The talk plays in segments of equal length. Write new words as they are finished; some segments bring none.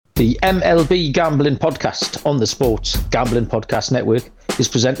The MLB Gambling Podcast on the Sports Gambling Podcast Network is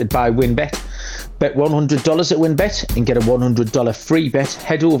presented by WynnBET. Bet $100 at WynnBET and get a $100 free bet.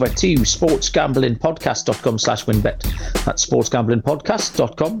 Head over to sportsgamblingpodcast.com/WynnBET. That's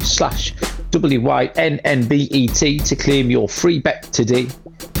sportsgamblingpodcast.com/WYNNBET to claim your free bet today.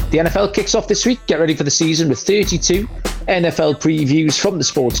 The NFL kicks off this week. Get ready for the season with 32 NFL previews from the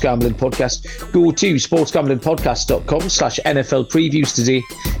Sports Gambling Podcast. Go to sportsgamblingpodcast.com/NFL previews today.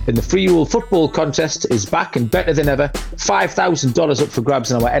 And the free roll football contest is back and better than ever. $5,000 up for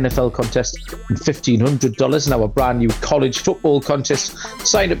grabs in our NFL contest and $1,500 in our brand new college football contest.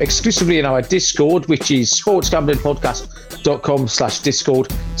 Sign up exclusively in our Discord, which is sportsgamblingpodcast.com/Discord.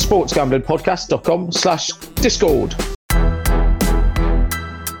 sportsgamblingpodcast.com/Discord.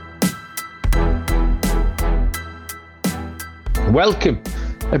 Welcome,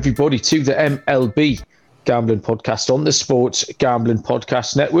 everybody, to the MLB Gambling Podcast on the Sports Gambling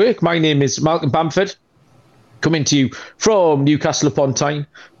Podcast Network. My name is Malcolm Bamford, coming to you from Newcastle upon Tyne,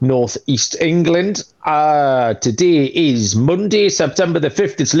 North East England. Today is Monday, September the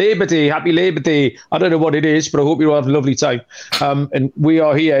 5th. It's Labour Day. Happy Labour Day. I don't know what it is, but I hope you all have a lovely time. And we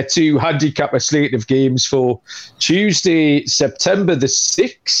are here to handicap a slate of games for Tuesday, September the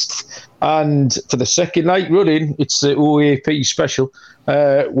 6th. And for the second night running, it's the OAP special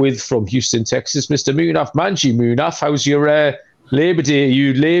with, from Houston, Texas, Mr. Munaf Manji. Munaf, how's your Labour Day? Are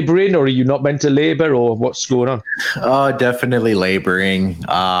you labouring, or are you not meant to labour, or what's going on? Oh, definitely labouring.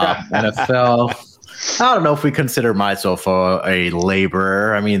 NFL, I don't know if we consider myself a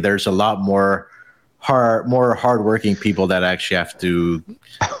labourer. I mean, there's a lot more hardworking people that actually have to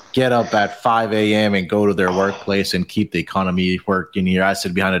get up at 5 a.m. and go to their workplace and keep the economy working. I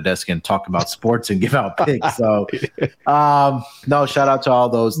sit behind a desk and talk about sports and give out picks. So, no, shout out to all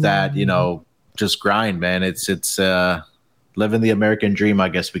those that, just grind, man. It's living the American dream, I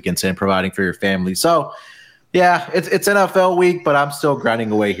guess we can say, and providing for your family. So, yeah, it's NFL week, but I'm still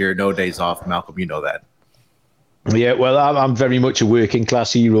grinding away here. No days off, Malcolm. You know that. Yeah, well, I'm very much a working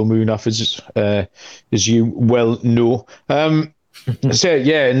class hero, Munaf, as you well know. So,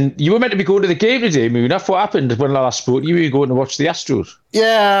 yeah, and you were meant to be going to the game today, Munaf. What happened when I last spoke? You were going to watch the Astros.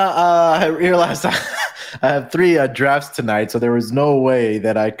 Yeah, I realized I have 3 drafts tonight, so there was no way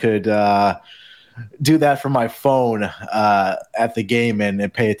that I could do that from my phone at the game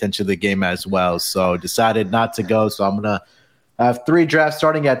and pay attention to the game as well. So decided not to go. So I'm going to have 3 drafts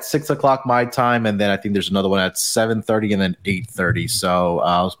starting at 6 o'clock my time, and then I think there's another one at 7:30 and then 8:30. So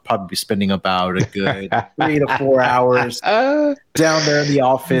I'll probably be spending about a good 3 to 4 hours down there in the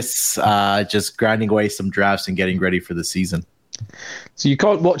office, just grinding away some drafts and getting ready for the season. So you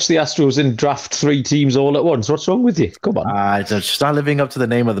can't watch the Astros and draft 3 teams all at once. What's wrong with you? Come on. Just not living up to the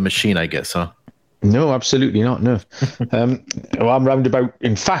name of the machine, I guess, huh? No, absolutely not. No. I'm roundabout,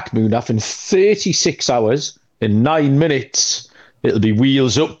 in fact, Munaf, in 36 hours, in 9 minutes, it'll be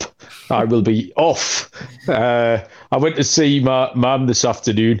wheels up. I will be off. I went to see my mum this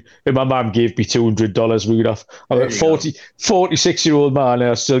afternoon, and my mum gave me $200, Munaf. I'm a 46-year-old man,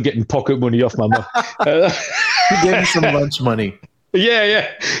 and I'm still getting pocket money off my mum. You gave me some lunch money. Yeah.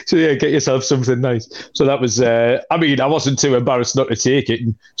 So, yeah, get yourself something nice. So that was, I wasn't too embarrassed not to take it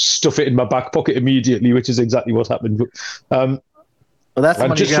and stuff it in my back pocket immediately, which is exactly what happened. But, well, that's the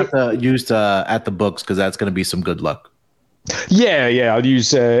money you have to use at the books, because that's going to be some good luck. Yeah. I'll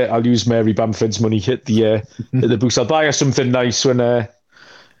use Mary Bamford's money at the books. I'll buy her something nice when I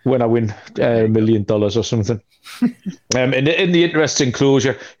win $1 million or something. In the interesting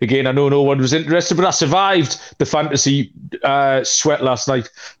closure, again, I know no one was interested, but I survived the fantasy sweat last night.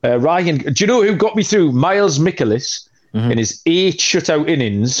 Ryan, do you know who got me through? Miles Mikolas in his 8 shutout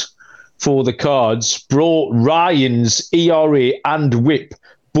innings for the Cards brought Ryan's ERA and WHIP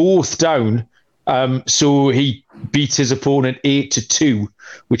both down. So he beat his opponent 8-2,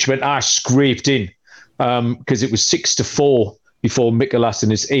 which meant I scraped in because it was 6-4 before Mikolas in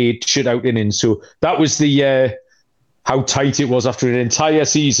his 8 shutout innings. So that was the how tight it was after an entire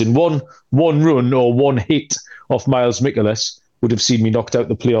season. One run or one hit off Miles Mikolas would have seen me knocked out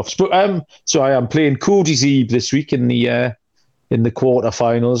the playoffs. But so I am playing Cody Zeeb this week in the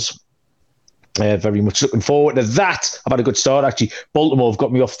quarterfinals. Very much looking forward to that. I've had a good start, actually. Baltimore have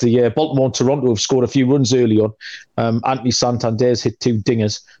got me off the... Baltimore and Toronto have scored a few runs early on. Anthony Santander's hit 2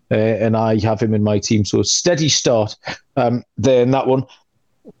 dingers, and I have him in my team. So steady start there in that one.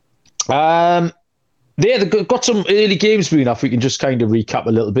 They've got some early games, if we can just kind of recap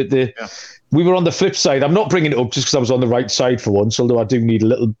a little bit. We were on the flip side. I'm not bringing it up just because I was on the right side for once, although I do need a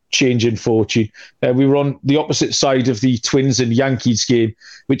little change in fortune. We were on the opposite side of the Twins and Yankees game,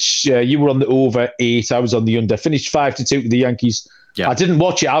 which you were on the over 8. I was on the under. Finished 5-2 with the Yankees Yeah. I didn't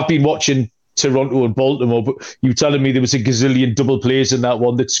watch it. I've been watching Toronto and Baltimore, but you telling me there was a gazillion double plays in that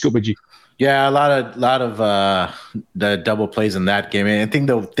one that scuppered you. Yeah, a lot of the double plays in that game. And I think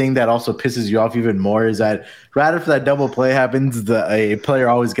the thing that also pisses you off even more is that right after that double play happens, a player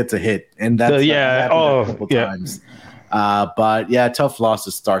always gets a hit, and that's happened a couple times. But yeah, tough loss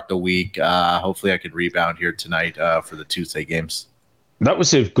to start the week. Hopefully, I can rebound here tonight for the Tuesday games. That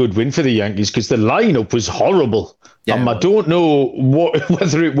was a good win for the Yankees because the lineup was horrible. Yeah, I don't know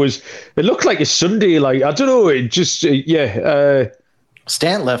whether it was. It looked like a Sunday. Like I don't know. It just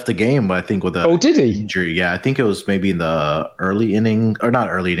Stant left the game, I think, with a did he? injury. Yeah, I think it was maybe in the early inning, or not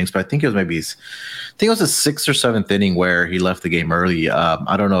early innings, but I think it was the 6th or 7th inning where he left the game early.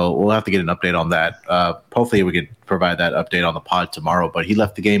 I don't know. We'll have to get an update on that. Hopefully, we could provide that update on the pod tomorrow. But he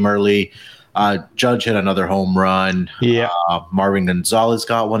left the game early. Judge hit another home run. Yeah. Marvin Gonzalez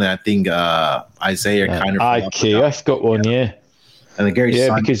got one, and I think Isaiah kind of IKF got one. Yeah. And then Gary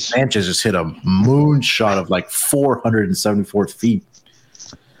Sanchez just hit a moonshot of like 474 feet.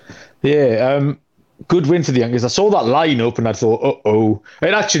 Yeah, good win for the Yankees. I saw that lineup and I thought,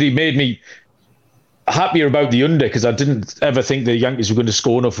 it actually made me happier about the under because I didn't ever think the Yankees were going to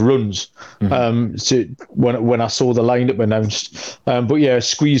score enough runs. When I saw the lineup announced, but yeah,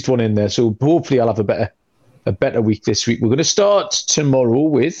 squeezed one in there. So hopefully I'll have a better week this week. We're going to start tomorrow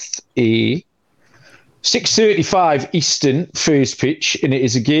with a 6:35 Eastern first pitch, and it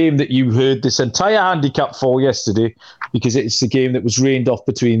is a game that you heard this entire handicap for yesterday because it's the game that was rained off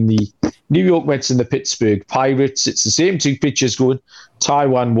between the New York Mets and the Pittsburgh Pirates. It's the same two pitchers going,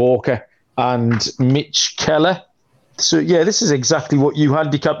 Taijuan Walker and Mitch Keller. So, yeah, this is exactly what you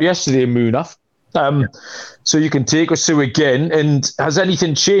handicapped yesterday, Munaf. So you can take us through again. And has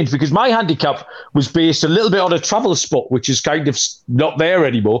anything changed? Because my handicap was based a little bit on a travel spot, which is kind of not there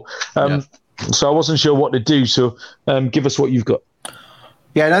anymore. So I wasn't sure what to do. So give us what you've got.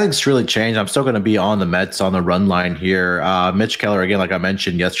 Yeah, nothing's really changed. I'm still going to be on the Mets on the run line here. Mitch Keller, again, like I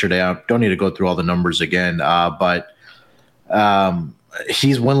mentioned yesterday, I don't need to go through all the numbers again, but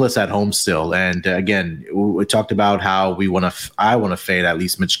he's winless at home still. And again, we talked about how I want to fade at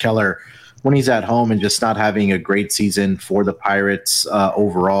least Mitch Keller when he's at home and just not having a great season for the Pirates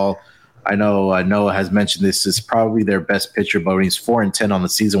overall. I know Noah has mentioned this is probably their best pitcher, but when he's 4-10 on the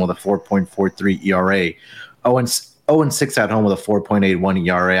season with a 4.43 ERA, 0-6 at home with a 4.81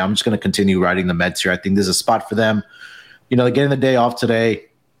 ERA. I'm just going to continue riding the Mets here. I think there's a spot for them. They're getting the day off today,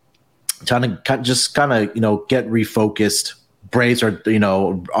 trying to get refocused. Braves are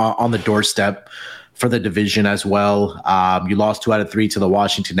on the doorstep for the division as well. You lost 2 out of 3 to the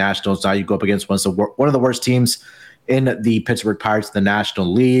Washington Nationals. Now you go up against one of the worst teams in the Pittsburgh Pirates in the National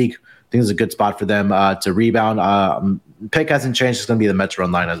League. I think it's a good spot for them to rebound. Pick hasn't changed. It's going to be the Mets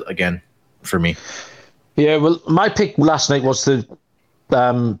run line again for me. Yeah, well, my pick last night was the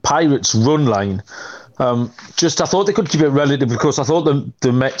Pirates run line. I thought they could keep it relatively close. I thought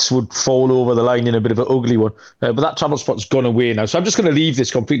the Mets would fall over the line in a bit of an ugly one. But that travel spot's gone away now. So I'm just going to leave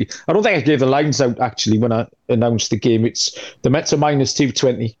this completely. I don't think I gave the lines out, actually, when I announced the game. It's the Mets are minus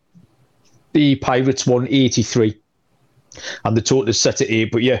 220. The Pirates 183. And the total is set at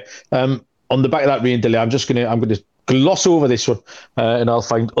 8. But yeah, on the back of that rain delay, I'm going to gloss over this one and I'll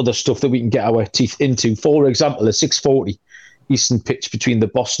find other stuff that we can get our teeth into. For example, a 6:40 Eastern pitch between the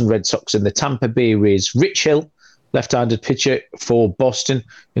Boston Red Sox and the Tampa Bay Rays. Rich Hill, left-handed pitcher for Boston,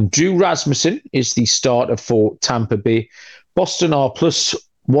 and Drew Rasmussen is the starter for Tampa Bay. Boston are plus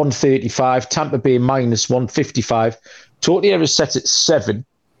 135, Tampa Bay minus 155. Total here is set at 7.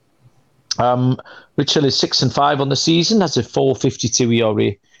 Rich Hill is 6-5 on the season, has a 4.52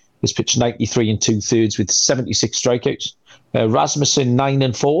 ERA. He's pitched 93 2/3 with 76 strikeouts. Rasmussen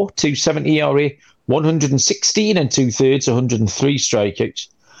 9-4, 2.70 ERA, 116 2/3, 103 strikeouts.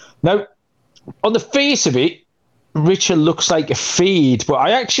 Now, on the face of it, Rich Hill looks like a fade, but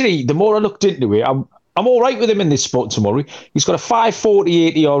the more I looked into it, I'm all right with him in this spot tomorrow. He's got a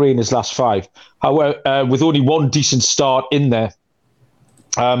 5.48 ERA in his last 5, however, with only one decent start in there.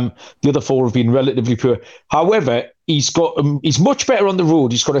 The other 4 have been relatively poor. However, he's much better on the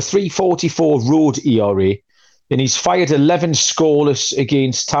road. He's got a 3.44 road ERA, and he's fired 11 scoreless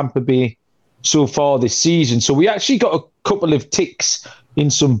against Tampa Bay so far this season. So we actually got a couple of ticks in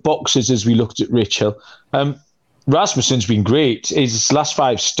some boxes as we looked at Rich Hill. Rasmussen's been great. His last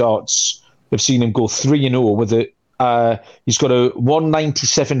 5 starts have seen him go 3-0 with it. He's got a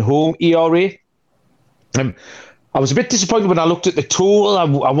 1.97 home ERA. I was a bit disappointed when I looked at the total.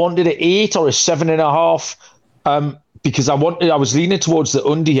 I wanted an 8 or a 7.5 because I was leaning towards the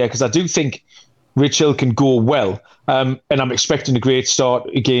under here because I do think Rich Hill can go well. And I'm expecting a great start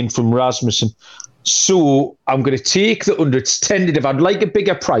again from Rasmussen. So I'm going to take the under. It's tentative. I'd like a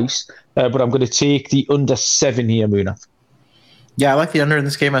bigger price, but I'm going to take the under 7 here, Munaf. Yeah, I like the under in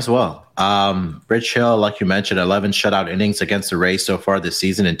this game as well. Rich Hill, like you mentioned, 11 shutout innings against the Rays so far this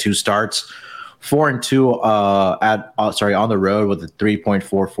season in 2 starts. 4-2 on the road with a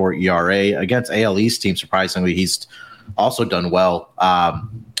 3.44 ERA against AL East team. Surprisingly, he's also done well.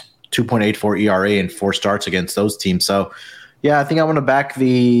 2.84 ERA in 4 starts against those teams. So, yeah, I think I want to back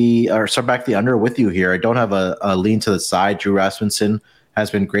the under with you here. I don't have a lean to the side. Drew Rasmussen has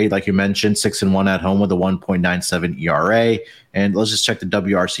been great, like you mentioned, 6-1 at home with a 1.97 ERA. And let's just check the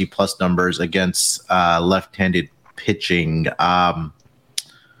WRC plus numbers against left-handed pitching.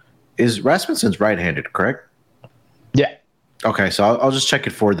 Is Rasmussen's right-handed, correct? Yeah. Okay, so I'll just check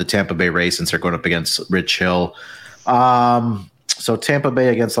it for the Tampa Bay Rays since they're going up against Rich Hill. So Tampa Bay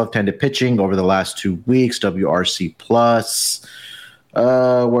against left-handed pitching over the last 2 weeks, WRC plus.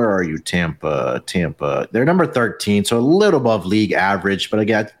 Where are you, Tampa? They're number 13, so a little above league average. But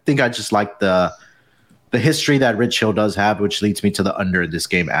again, I think I just like the history that Rich Hill does have, which leads me to the under in this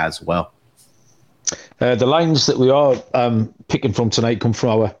game as well. The lines that we are picking from tonight come from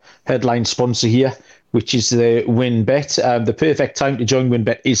our headline sponsor here, which is the WinBet. The perfect time to join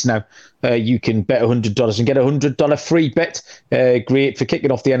WinBet is now. You can bet $100 and get a $100 free bet. Great for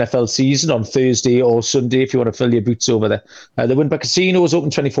kicking off the NFL season on Thursday or Sunday if you want to fill your boots over there. The WinBet Casino is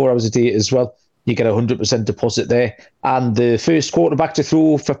open 24 hours a day as well. You get a 100% deposit there. And the first quarterback to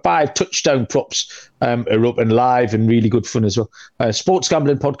throw for 5 touchdown props are up and live and really good fun as well.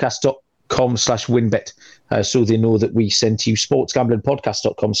 sportsgamblingpodcast.com/winbet. So they know that we sent you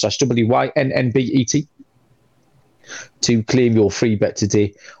sportsgamblingpodcast.com/WYNNBET to claim your free bet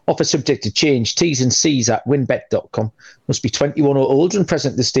today. Offer subject to change. T's and C's at winbet.com. Must be 21 or older and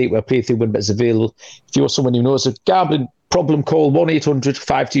present in the state where playthrough WinBet is available. If you're someone who knows a gambling problem, call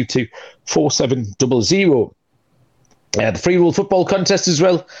 1-800-522-4700. The free roll football contest as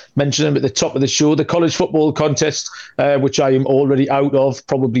well. Mention them at the top of the show. The college football contest, which I am already out of,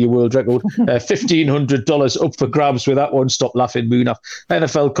 probably a world record. $1,500 up for grabs with that one. Stop laughing, Munaf.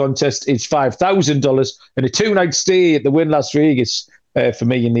 NFL contest is $5,000 and a 2-night stay at the Wynn Las Vegas for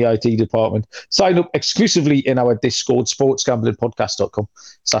me in the IT department. Sign up exclusively in our Discord,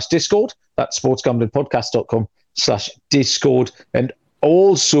 sportsgamblingpodcast.com/Discord. That's sportsgamblingpodcast.com/Discord. And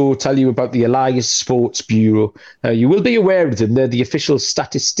also tell you about the Elias Sports Bureau. You will be aware of them. They're the official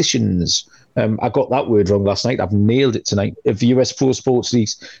statisticians. I got that word wrong last night. I've nailed it tonight. Of the US pro sports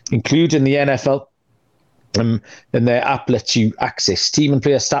leagues, including the NFL. And their app lets you access team and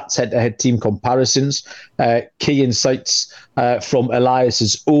player stats, head-to-head team comparisons, key insights from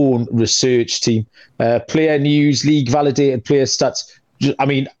Elias's own research team, player news, league-validated player stats. I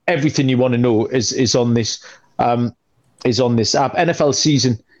mean, everything you want to know is on this app. NFL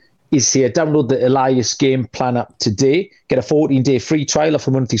season is here. Download the Elias Game Plan app today. Get a 14-day free trial of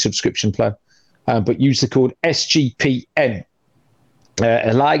a monthly subscription plan, but use the code SGPN.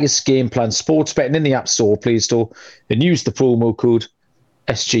 Elias Game Plan Sports Betting in the App Store, Play Store, and use the promo code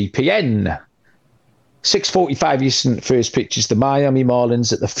SGPN. 6:45 Eastern, first pitch is the Miami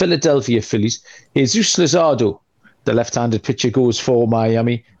Marlins at the Philadelphia Phillies. Jesus Luzardo, the left-handed pitcher, goes for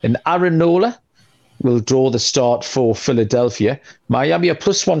Miami, and Aaron Nola will draw the start for Philadelphia. Miami are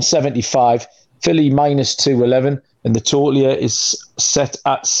plus 175, Philly minus 211, and the total here is set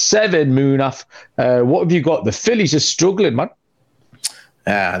at 7, Munaf. What have you got? The Phillies are struggling, man.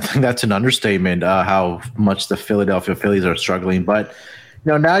 I think that's an understatement, how much the Philadelphia Phillies are struggling. But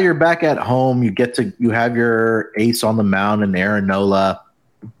now you're back at home. You have your ace on the mound and Aaron Nola,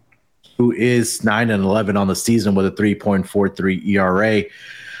 who is 9-11 on the season with a 3.43 ERA.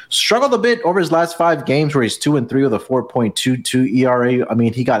 Struggled a bit over his last 5 games where he's 2-3 with a 4.22 ERA. I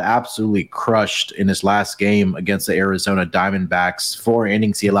mean, he got absolutely crushed in his last game against the Arizona Diamondbacks. 4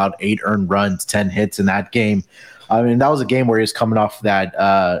 innings, he allowed 8 earned runs, 10 hits in that game. I mean, that was a game where he was coming off that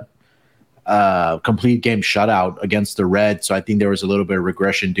complete game shutout against the Reds. So I think there was a little bit of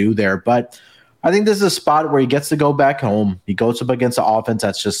regression due there. But I think this is a spot where he gets to go back home. He goes up against an offense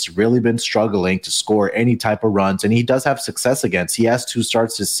that's just really been struggling to score any type of runs. And he does have success against. He has 2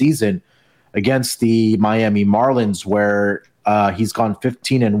 starts this season against the Miami Marlins where he's gone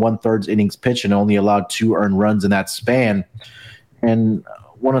 15 1/3 innings pitched and only allowed 2 earned runs in that span. And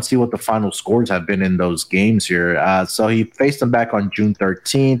want to see what the final scores have been in those games here. So he faced them back on June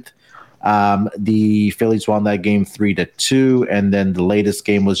 13th. The Phillies won that game 3-2, and then the latest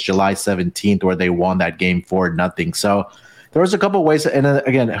game was July 17th where they won that game 4-0. So there was a couple of ways. And then,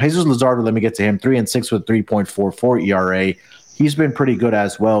 again, Jesus Luzardo, let me get to him, 3-6 with 3.44 ERA. He's been pretty good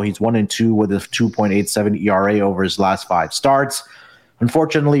as well. He's 1-2 with a 2.87 ERA over his last 5 starts.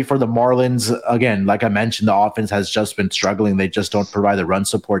 Unfortunately for the Marlins, again, like I mentioned, the offense has just been struggling. They just don't provide the run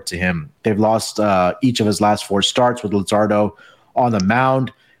support to him. They've lost each of his last 4 starts with Luzardo on the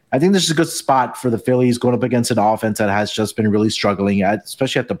mound. I think this is a good spot for the Phillies going up against an offense that has just been really struggling,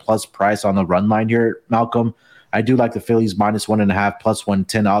 especially at the plus price on the run line here, Malcolm. I do like the Phillies -1.5, plus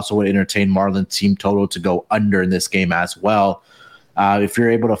 110. I also would entertain Marlins team total to go under in this game as well. If you're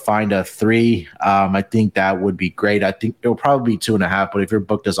able to find a 3, I think that would be great. I think it'll probably be 2.5, but if your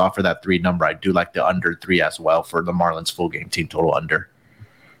book does offer that 3 number, I do like the under 3 as well for the Marlins full game team total under.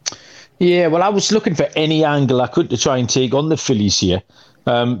 Yeah, well, I was looking for any angle I could to try and take on the Phillies here,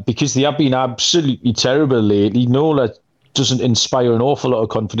 because they have been absolutely terrible lately. Nola doesn't inspire an awful lot of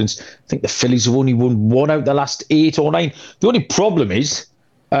confidence. I think the Phillies have only won 1 out of the last 8 or 9. The only problem is,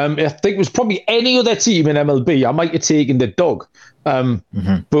 I think it was probably any other team in MLB, I might have taken the dog.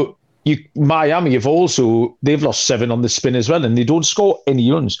 But Miami they've lost 7 on the spin as well, and they don't score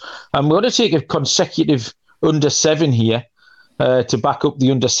any runs. We're going to take a consecutive under 7 here to back up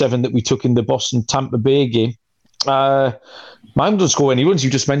the under 7 that we took in the Boston-Tampa Bay game. Miami doesn't score any runs. You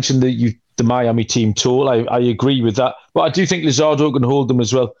just mentioned the Miami team total. I agree with that. But I do think Luzardo can hold them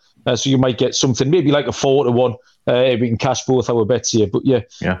as well. So you might get something, maybe like a 4-1. We can cash both our bets here. But yeah.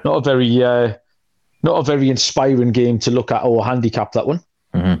 Not a very inspiring game to look at or handicap, that one.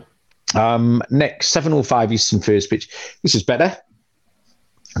 Next, 7:05 Eastern first pitch. This is better.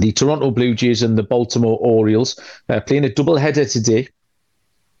 The Toronto Blue Jays and the Baltimore Orioles playing a doubleheader today.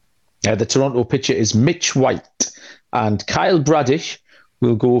 The Toronto pitcher is Mitch White, and Kyle Bradish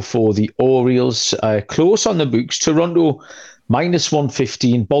will go for the Orioles. Close on the books. Toronto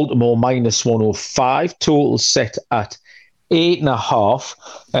 -115, Baltimore -105. Total set at 8.5.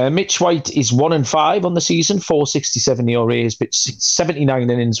 Mitch White is 1-5 on the season, 4.67 ERA, has pitched 79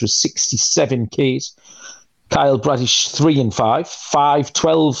 innings with 67 Ks. Kyle Bradish 3-5,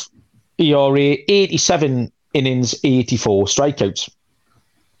 5.12 ERA, 87 innings, 84 strikeouts.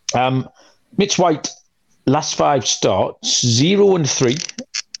 Mitch White, last 5 starts, 0-3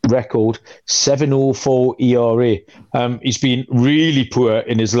 record, 7.04 ERA. He's been really poor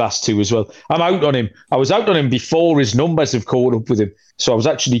in his last 2 as well. I'm out on him. I was out on him before his numbers have caught up with him. So I was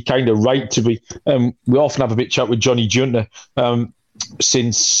actually kind of right to be. We often have a bit chat with Johnny Junta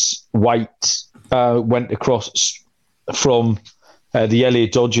since White went across from the LA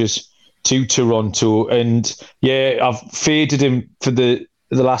Dodgers to Toronto. And yeah, I've faded him for the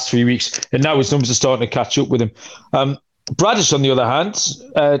last 3 weeks. And now his numbers are starting to catch up with him. Bradish, on the other hand,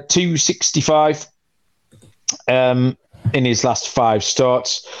 265 in his last 5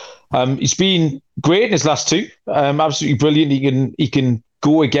 starts. He's been great in his last 2. Absolutely brilliant. He can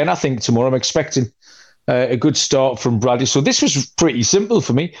go again, I think, tomorrow. I'm expecting a good start from Bradish. So this was pretty simple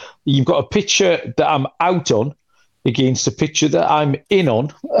for me. You've got a pitcher that I'm out on against a pitcher that I'm in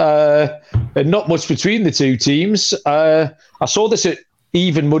on. And not much between the 2 teams. I saw this at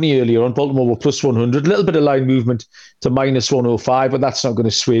even money earlier on. Baltimore were plus 100. A little bit of line movement to -105, but that's not going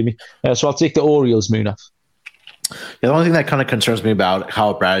to sway me. So I'll take the Orioles, Munaf. Yeah, the only thing that kind of concerns me about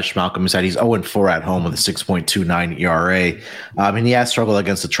Kyle Bradish, Malcolm, is that he's 0-4 at home with a 6.29 ERA. And he has struggled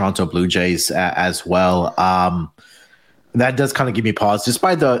against the Toronto Blue Jays as well. That does kind of give me pause,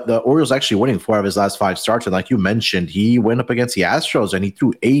 despite the Orioles actually winning 4 of his last 5 starts. And like you mentioned, he went up against the Astros and he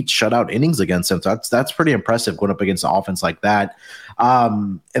threw 8 shutout innings against them. So that's pretty impressive going up against an offense like that.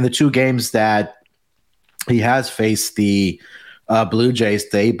 In the 2 games that he has faced the Blue Jays,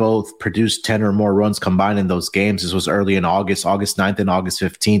 they both produced 10 or more runs combined in those games. This was early in August 9th and August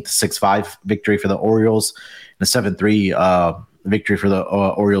 15th, 6-5 victory for the Orioles and a 7-3 victory for the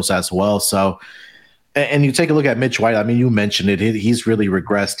Orioles as well. So, and you take a look at Mitch White. I mean, you mentioned it. He's really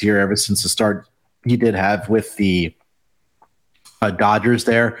regressed here ever since the start he did have with the Dodgers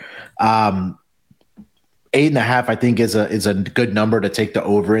there. 8.5, I think, is a good number to take the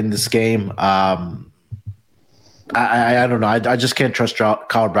over in this game. I don't know. I just can't trust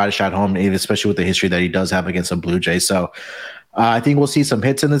Kyle Bradish at home, especially with the history that he does have against the Blue Jays. So I think we'll see some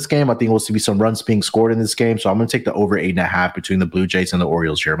hits in this game. I think we'll see some runs being scored in this game. So I'm going to take the over 8.5 between the Blue Jays and the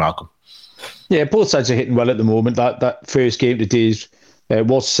Orioles here, Malcolm. Yeah, both sides are hitting well at the moment. That first game today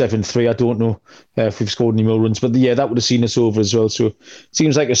was 7-3. I don't know if we've scored any more runs, but yeah, that would have seen us over as well. So it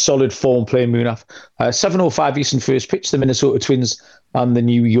seems like a solid form play, Munaf. 7:05 Eastern first pitch, the Minnesota Twins and the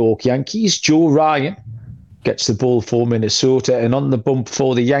New York Yankees. Joe Ryan gets the ball for Minnesota, and on the bump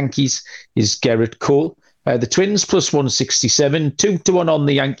for the Yankees is Garrett Cole. The Twins plus 167, 2-1 on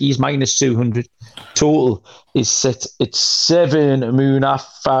the Yankees, -200. Total is set at 7,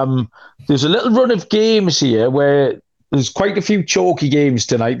 Munaf. There's a little run of games here where there's quite a few chalky games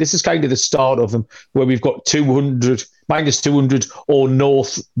tonight. This is kind of the start of them, where we've got 200, minus 200 or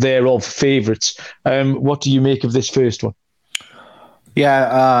north thereof favourites. What do you make of this first one?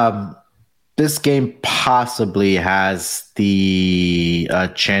 Yeah, this game possibly has the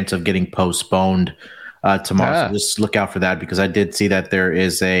chance of getting postponed tomorrow. So just look out for that, because I did see that there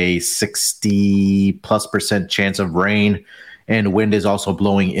is a 60+% chance of rain, and wind is also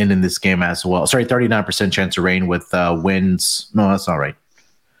blowing in this game as well. Sorry, 39% chance of rain with winds. No, that's not right.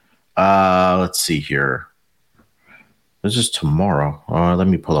 Let's see here. This is tomorrow. Let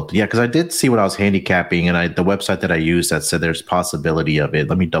me pull up. Yeah, because I did see when I was handicapping, and the website that I used that said there's possibility of it.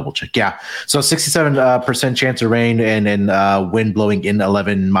 Let me double check. Yeah, so 67% chance of rain and wind blowing in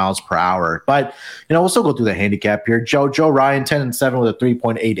 11 miles per hour. But we'll still go through the handicap here. Joe Ryan 10-7 with a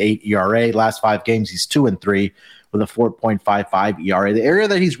 3.88 ERA. Last 5 games, he's 2-3 with a 4.55 ERA. The area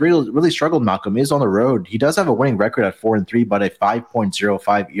that he's really struggled, Malcolm, is on the road. He does have a winning record at 4-3, but a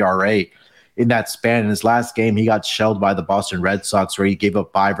 5.05 ERA. In that span. In his last game, he got shelled by the Boston Red Sox, where he gave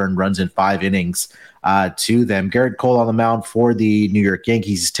up 5 earned runs in 5 innings to them. Garrett Cole on the mound for the New York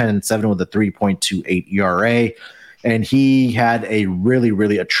Yankees, 10-7 with a 3.28 ERA. And he had a really,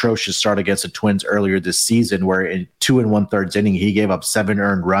 really atrocious start against the Twins earlier this season, where in 2 1/3 inning, he gave up 7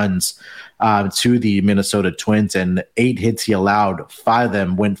 earned runs to the Minnesota Twins, and 8 hits he allowed. 5 of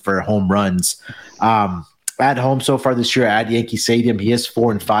them went for home runs. At home so far this year at Yankee Stadium, he is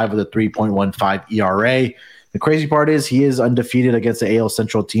 4-5 with a 3.15 ERA. The crazy part is he is undefeated against the AL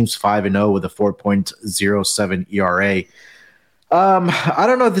Central teams, 5-0 with a 4.07 ERA. I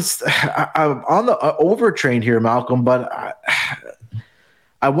don't know this. I'm on the over train here, Malcolm, but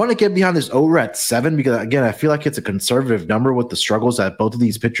I want to get behind this over at 7 because, again, I feel like it's a conservative number with the struggles that both of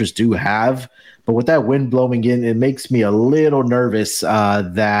these pitchers do have. But with that wind blowing in, it makes me a little nervous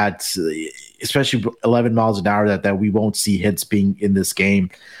that, especially 11 miles an hour, that we won't see hits being in this game,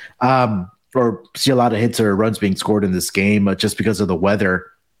 or see a lot of hits or runs being scored in this game just because of the weather.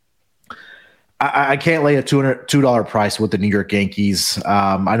 I can't lay a $2 price with the New York Yankees.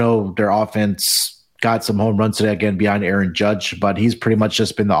 I know their offense got some home runs today, again, behind Aaron Judge, but he's pretty much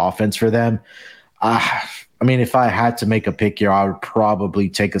just been the offense for them. I mean, if I had to make a pick here, I would probably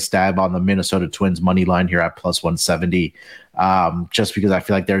take a stab on the Minnesota Twins money line here at plus 170, just because I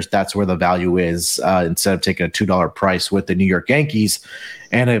feel like that's where the value is, instead of taking a $2 price with the New York Yankees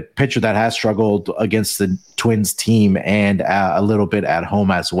and a pitcher that has struggled against the Twins team and a little bit at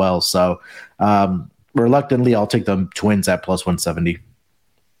home as well. So reluctantly, I'll take the Twins at plus 170.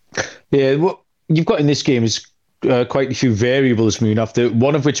 Yeah, what you've got in this game is quite a few variables, Moon, after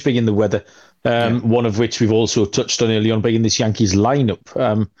one of which being the weather. One of which we've also touched on early on being this Yankees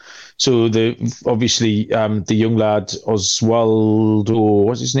lineup. So obviously the young lad Oswaldo,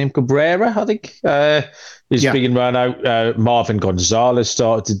 what's his name, Cabrera, I think, is being run out. Marvin Gonzalez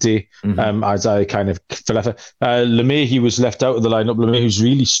started today, as I kind of fell off. LeMahieu was left out of the lineup. LeMahieu's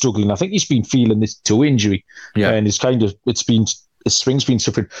really struggling. I think he's been feeling this toe injury, and his swing's been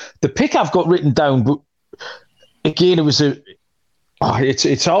suffering. The pick I've got written down, but again, it was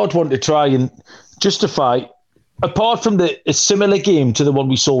it's a hard one to try and justify. Apart from a similar game to the one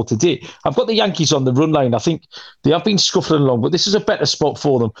we saw today, I've got the Yankees on the run line. I think they have been scuffling along, but this is a better spot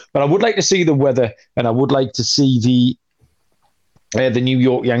for them. But I would like to see the weather, and I would like to see the New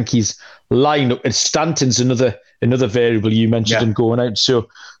York Yankees line up. And Stanton's another variable you mentioned him going out. So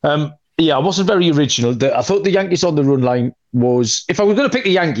I wasn't very original. I thought the Yankees on the run line was, if I was going to pick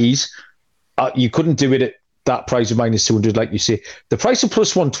the Yankees, you couldn't do it at that price of minus 200, like you say. The price of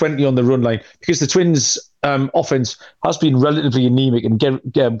plus 120 on the run line, because the Twins' offense has been relatively anemic, and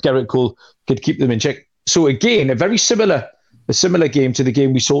Garrett Cole could keep them in check. So again, a similar game to the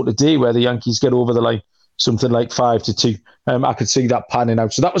game we saw today, where the Yankees get over the line, something like 5-2. I could see that panning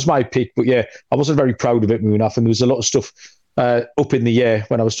out. So that was my pick. But yeah, I wasn't very proud of it, Munaf, and there was a lot of stuff up in the air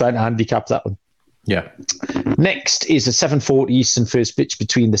when I was trying to handicap that one. Yeah. Next is a 7:40 Eastern first pitch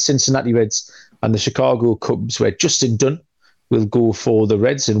between the Cincinnati Reds and the Chicago Cubs, where Justin Dunn will go for the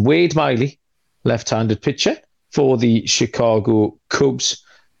Reds and Wade Miley, left-handed pitcher, for the Chicago Cubs.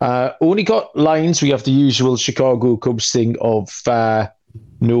 Only got lines. We have the usual Chicago Cubs thing of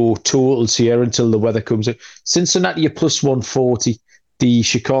no totals here until the weather comes in. Cincinnati are plus 140. The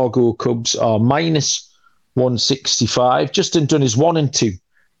Chicago Cubs are minus 165. Justin Dunn is 1-2,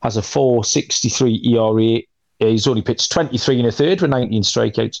 has a 4.63 ERA. He's only pitched 23 1/3 with 19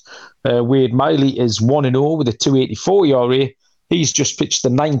 strikeouts. Wade Miley is 1-0 with a 2.84 ERA. He's just pitched the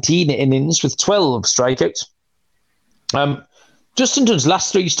 19 innings with 12 strikeouts. Justin Dunn's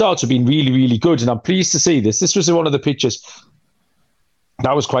last 3 starts have been really, really good, and I'm pleased to see this. This was one of the pitches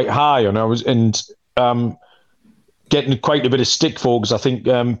that was quite high on. Getting quite a bit of stick for, because I think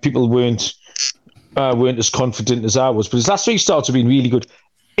people weren't weren't as confident as I was. But his last 3 starts have been really good,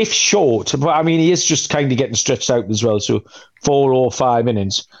 if short. But I mean, he is just kind of getting stretched out as well. So 4 or 5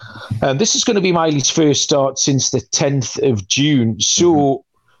 innings. This is going to be Miley's first start since the 10th of June. So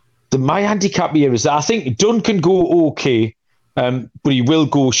my handicap here is that I think Dunn can go okay, but he will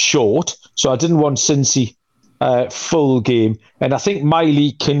go short. So I didn't want Cincy full game. And I think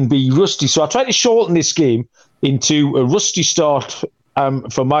Miley can be rusty. So I tried to shorten this game into a rusty start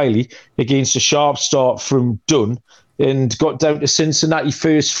for Miley against a sharp start from Dunn, and got down to Cincinnati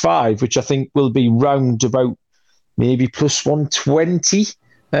first 5, which I think will be round about maybe plus 120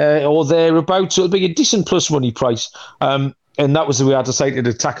 or thereabouts. So it'll be a decent plus money price. And that was the way I decided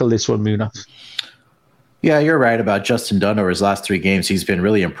to tackle this one, Munaf. Yeah, you're right about Justin Dunn over his last 3 games. He's been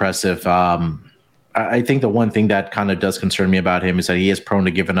really impressive. I think the one thing that kind of does concern me about him is that he is prone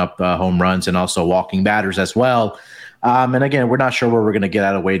to giving up home runs and also walking batters as well. And again, we're not sure where we're going to get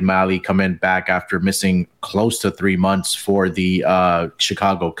out of Wade Miley coming back after missing close to 3 months for the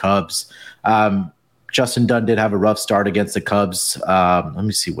Chicago Cubs. Justin Dunn did have a rough start against the Cubs. Let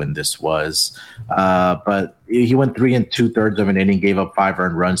me see when this was. But he went 3 2/3 of an inning, gave up 5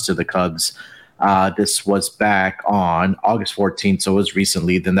 earned runs to the Cubs. This was back on August 14th, so it was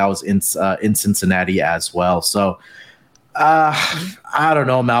recently. Then that was in Cincinnati as well. So I don't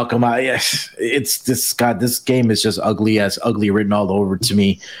know, Malcolm. It's this guy. This game is just ugly written all over to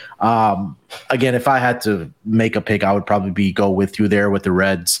me. Again, if I had to make a pick, I would probably go with you there with the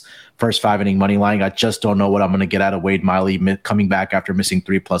Reds first 5 inning money line. I just don't know what I'm going to get out of Wade Miley coming back after missing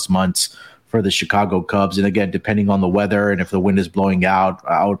 3+ months for the Chicago Cubs. And again, depending on the weather and if the wind is blowing out,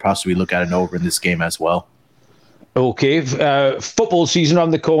 I would possibly look at an over in this game as well. Okay, football season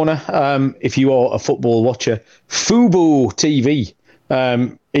around the corner. If you are a football watcher, Fubo TV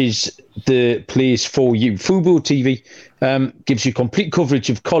is the place for you. Fubo TV gives you complete coverage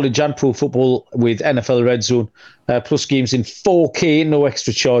of college and pro football with NFL Red Zone, plus games in 4K, no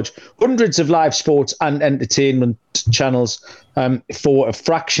extra charge, hundreds of live sports and entertainment channels for a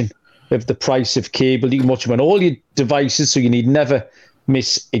fraction of the price of cable. You can watch them on all your devices, so you need never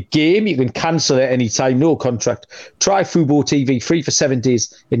miss a game. You can cancel at any time, no contract. Try Fubo TV free for 7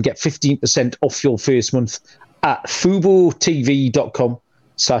 days and get 15% off your first month at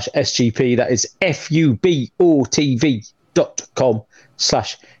FuboTV.com/SGP. That is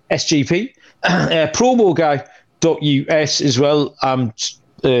FUBOTV.com/SGP. Promoguy.us as well.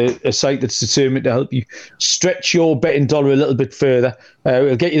 A site that's determined to help you stretch your betting dollar a little bit further.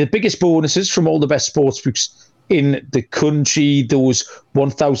 It'll get you the biggest bonuses from all the best sportsbooks in the country, those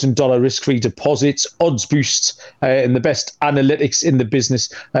 $1,000 risk-free deposits, odds boosts, and the best analytics in the business.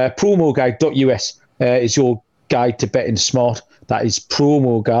 Promoguy.us is your guide to betting smart. That is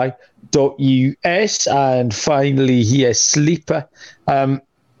promoguy.us. And finally here, Sleeper.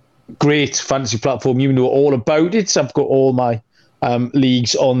 Great fantasy platform. You know all about it. I've got all my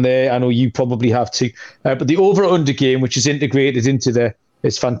leagues on there. I know you probably have too. But the over-under game, which is integrated into there,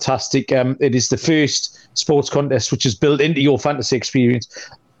 is fantastic. It is the first sports contest which is built into your fantasy experience.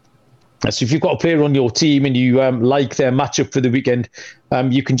 So if you've got a player on your team and you like their matchup for the weekend,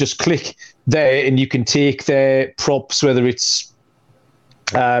 you can just click there and you can take their props, whether it's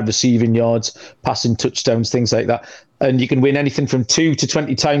receiving yards, passing touchdowns, things like that. And you can win anything from 2 to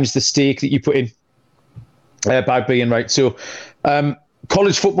 20 times the stake that you put in by being right. So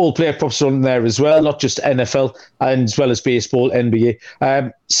college football player props on there as well, not just NFL, and as well as baseball, NBA.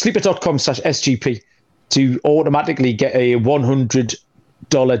 Sleeper.com/SGP to automatically get a $100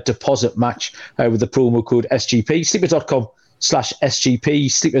 deposit match with the promo code SGP. Sleeper.com/SGP.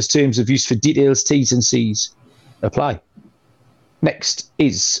 Sleeper's terms of use for details, T's and C's apply. Next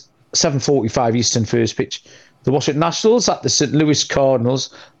is 7:45 Eastern first pitch. The Washington Nationals at the St. Louis Cardinals.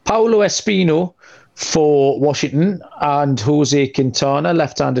 Paulo Espino for Washington and Jose Quintana,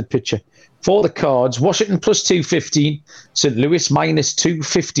 left-handed pitcher. For the Cards, Washington plus 215, St. Louis minus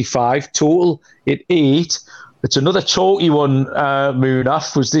 255, total at 8. It's another chalky one,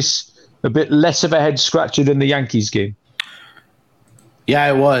 Munaf. Was this a bit less of a head-scratcher than the Yankees game? Yeah,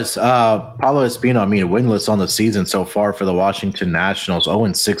 it was. Paulo Espino, winless on the season so far for the Washington Nationals,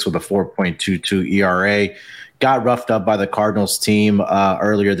 0-6 with a 4.22 ERA. Got roughed up by the Cardinals team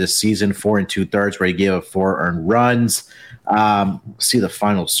earlier this season, 4 2/3, where he gave up 4 earned runs. See the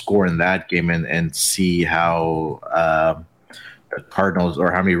final score in that game and see how the Cardinals,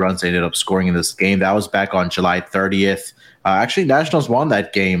 or how many runs they ended up scoring in this game. That was back on July 30th. Actually, Nationals won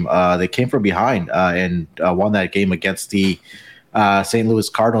that game. They came from behind and won that game against the St. Louis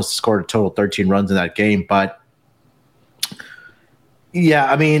Cardinals. Scored a total 13 runs in that game, but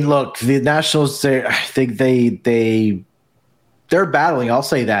yeah, look, the Nationals, I think they they're battling. I'll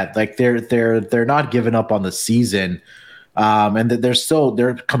say that. Like they're not giving up on the season. And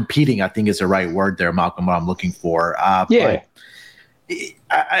they're competing, I think is the right word there, Malcolm, what I'm looking for. Yeah. But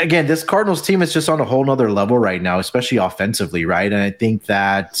again, this Cardinals team is just on a whole nother level right now, especially offensively, right? And I think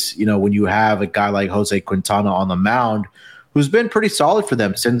that, when you have a guy like Jose Quintana on the mound, who's been pretty solid for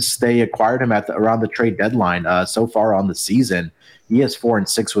them since they acquired him around the trade deadline so far on the season. He is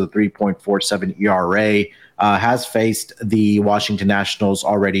 4-6 with a 3.47 ERA. Has faced the Washington Nationals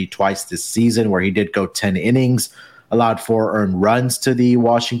already twice this season, where he did go 10 innings, allowed 4 earned runs to the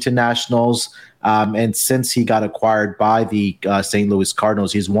Washington Nationals. And since he got acquired by the St. Louis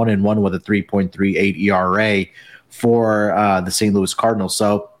Cardinals, he's 1-1 with a 3.38 ERA for the St. Louis Cardinals.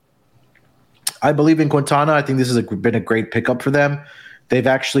 So I believe in Quintana. I think this has been a great pickup for them. They've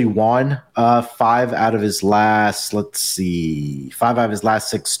actually won 5 out of his last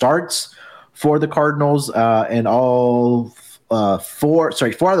 6 starts for the Cardinals, and all 4 out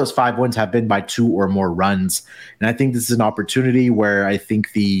of those 5 wins have been by 2 or more runs. And I think this is an opportunity where I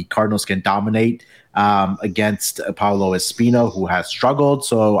think the Cardinals can dominate against Paolo Espino, who has struggled.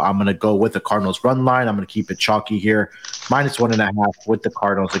 So I'm going to go with the Cardinals run line. I'm going to keep it chalky here, -1.5 with the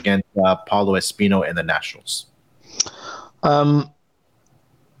Cardinals against Paolo Espino and the Nationals.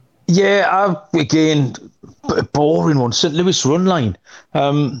 Again, a boring one. St. Louis run line.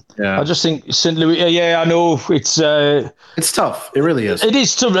 I just think St. Louis. I know it's tough. It really is. It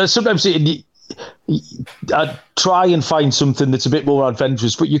is tough. Sometimes I try and find something that's a bit more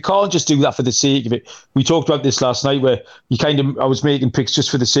adventurous, but you can't just do that for the sake of it. We talked about this last night, where I was making picks just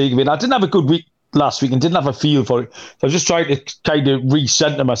for the sake of it. I didn't have a good week last week and didn't have a feel for it. So I was just trying to kind of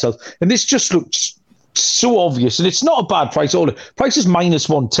recenter myself, and this just looks so obvious, and it's not a bad price. All the price is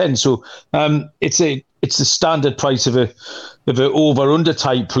 -110, so it's the standard price of a over under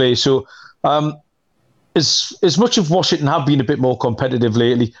type play. So as much of Washington have been a bit more competitive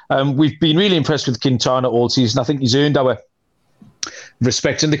lately, we've been really impressed with Quintana all season. I think he's earned our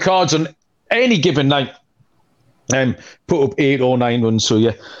respect, and the Cards on any given night put up 8 or 9 runs. So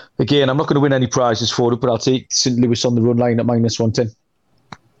again, I'm not going to win any prizes for it, but I'll take St. Louis on the run line at -110.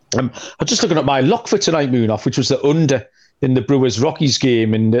 I'm just looking at my lock for tonight, Moonoff, which was the under in the Brewers-Rockies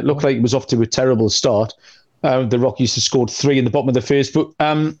game, and it looked like it was off to a terrible start. The Rockies have scored 3 in the bottom of the first, but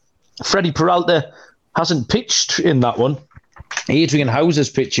Freddie Peralta hasn't pitched in that one. Adrian Houser's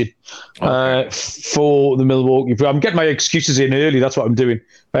pitching for the Milwaukee Brewers. I'm getting my excuses in early. That's what I'm doing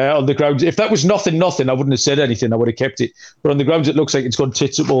on the grounds. If that was nothing, I wouldn't have said anything. I would have kept it. But on the grounds, it looks like it's gone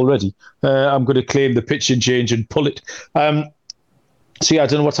tits up already. I'm going to claim the pitching change and pull it. So I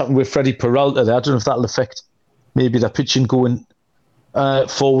don't know what's happened with Freddie Peralta there. I don't know if that'll affect maybe the pitching going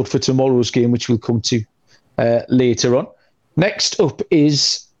forward for tomorrow's game, which we'll come to later on. Next up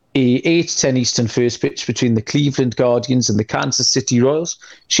is a 8:10 Eastern first pitch between the Cleveland Guardians and the Kansas City Royals.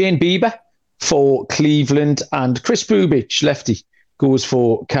 Shane Bieber for Cleveland and Chris Bubich, lefty, goes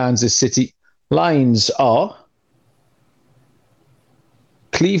for Kansas City. Lines are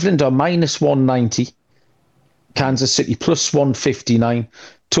Cleveland are -190. Kansas City +159.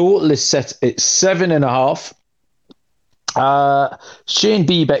 Total is set at 7.5. Shane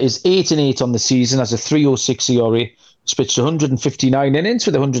Bieber is 8-8 on the season, has a 3.06 ERA, pitched 159 innings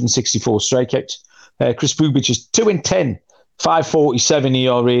with 164 strikeouts. Chris Bubich is 2-10, 5.47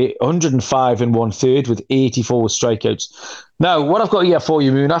 ERA, 105 1/3 with 84 strikeouts. Now, what I've got here for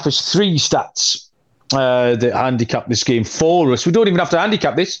you, Moonaf, is 3 stats that handicap this game for us. We don't even have to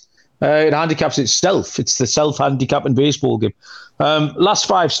handicap this. It handicaps itself. It's the self-handicapping baseball game. Last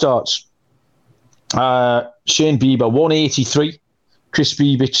 5 starts. Shane Bieber, 183. Chris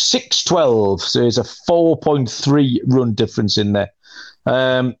Bubich, 612. So there's a 4.3 run difference in there.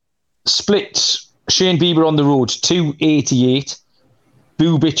 Splits. Shane Bieber on the road, 288.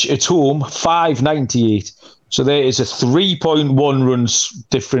 Bubich at home, 598. So there is a 3.1 runs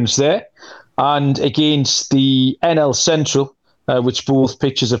difference there. And against the NL Central, which both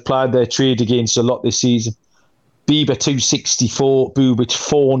pitchers have played their trade against a lot this season, Bieber 264, Bubich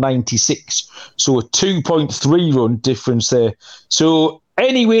 496. So a 2.3 run difference there. So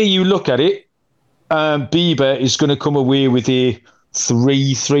any way you look at it, Bieber is going to come away with a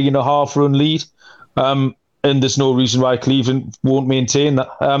 3.5 run lead. And there's no reason why Cleveland won't maintain that.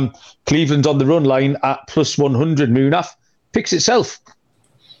 Cleveland on the run line at +100, Moonaf, picks itself.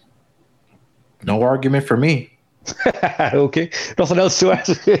 No argument for me. Okay, nothing else to add.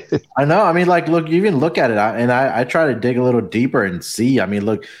 I know. I mean, like, look, you even look at it, and I try to dig a little deeper and see. I mean,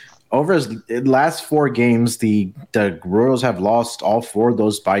 look, over his last 4 games, the Royals have lost all 4 of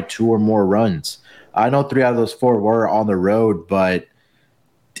those by 2 or more runs. I know 3 out of those 4 were on the road, but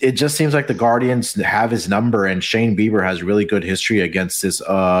it just seems like the Guardians have his number, and Shane Bieber has really good history against this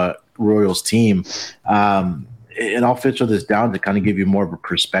Royals team. And I'll filter this down to kind of give you more of a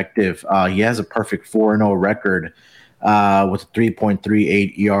perspective. He has a perfect 4-0 record with a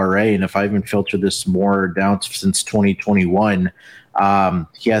 3.38 ERA. And if I even filter this more down since 2021,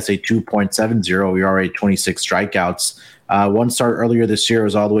 he has a 2.70 ERA, 26 strikeouts. One start earlier this year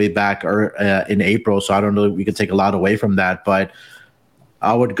was all the way back in April, so I don't know if we could take a lot away from that. But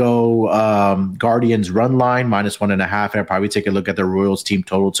I would go Guardians run line -1.5. And I'd probably take a look at the Royals team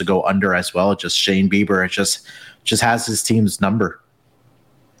total to go under as well. Just Shane Bieber, it just has his team's number.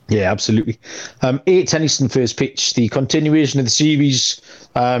 Yeah, absolutely. 8 Tennyson first pitch, the continuation of the series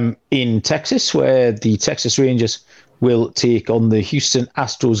in Texas, where the Texas Rangers will take on the Houston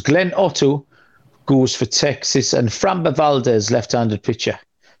Astros. Glenn Otto goes for Texas, and Framber Valdez, left-handed pitcher,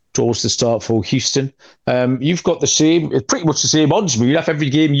 draws the start for Houston. You've got pretty much the same odds, Munaf, every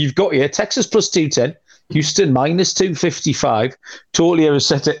game you've got here. Texas plus 210, Houston minus 255. Total here is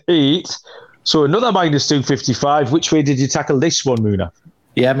set at 8. So another minus 255. Which way did you tackle this one, Munaf?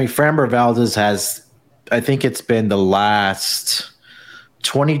 Yeah, I mean, Framber Valdez has, I think it's been the last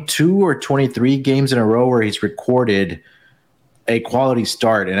 22 or 23 games in a row where he's recorded a quality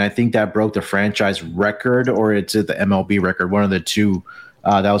start. And I think that broke the franchise record, or it's the MLB record, one of the two.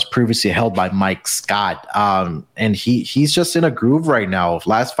 That was previously held by Mike Scott. And he's just in a groove right now.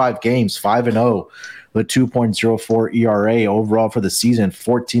 Last 5 games, 5-0 with a 2.04 ERA. Overall for the season,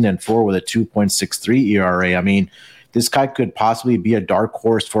 14-4 with a 2.63 ERA. I mean, this guy could possibly be a dark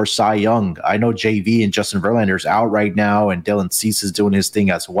horse for Cy Young. I know JV and Justin Verlander's out right now, and Dylan Cease is doing his thing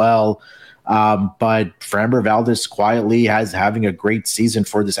as well. But Framber Valdez quietly having a great season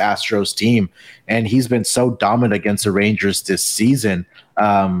for this Astros team, and he's been so dominant against the Rangers this season.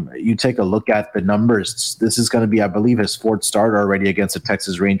 You take a look at the numbers. This is going to be, I believe, his 4th start already against the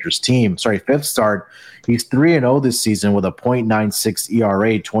Texas Rangers team. Sorry, 5th start. He's 3-0 this season with a .96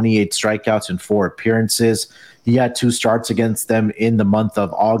 ERA, 28 strikeouts in 4 appearances. He had 2 starts against them in the month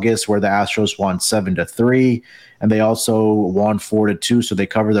of August where the Astros won 7-3, and they also won 4-2, so they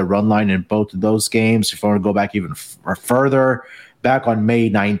covered the run line in both of those games. If I want to go back even further, back on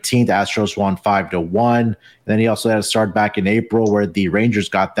May 19th, Astros won 5-1. And then he also had a start back in April where the Rangers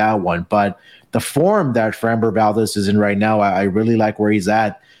got that one. But the form that Framber Valdez is in right now, I really like where he's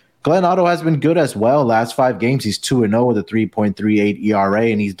at. Glenn Otto has been good as well. Last 5 games, he's 2-0 with a 3.38 ERA,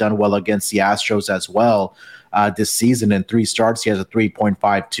 and he's done well against the Astros as well this season. In 3 starts, he has a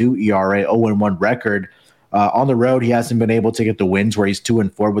 3.52 ERA, 0-1 record. On the road, he hasn't been able to get the wins where he's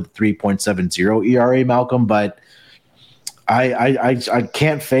 2-4 with a 3.70 ERA, Malcolm, but I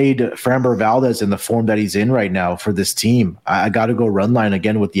can't fade Framber Valdez in the form that he's in right now for this team. I got to go run line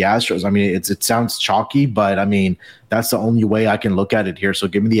again with the Astros. I mean, it sounds chalky, but I mean, that's the only way I can look at it here. So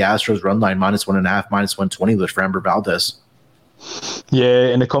give me the Astros run line -1.5, -120 with Framber Valdez. Yeah,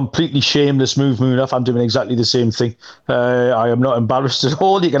 in a completely shameless move, Munaf, I'm doing exactly the same thing. I am not embarrassed at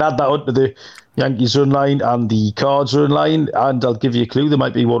all. You can add that onto the Yankees run line and the Cards run line, and I'll give you a clue. There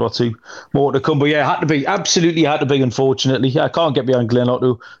might be 1 or 2 more to come. But yeah, absolutely had to be, unfortunately. I can't get behind Glenn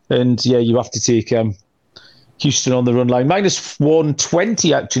Otto. And yeah, you have to take Houston on the run line.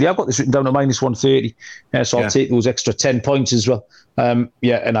 -120, actually. I've got this written down at -130. So I'll take those extra 10 points as well.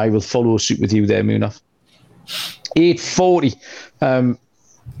 And I will follow suit with you there, Munaf. 8:40.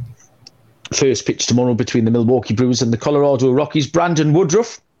 First pitch tomorrow between the Milwaukee Brewers and the Colorado Rockies. Brandon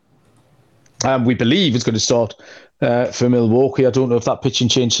Woodruff, we believe, is going to start for Milwaukee. I don't know if that pitching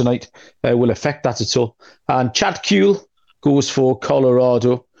change tonight will affect that at all. And Chad Kuhl goes for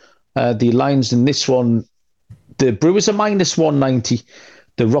Colorado. The lines in this one, the Brewers are -190.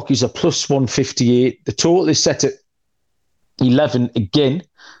 The Rockies are +158. The total is set at 11 again.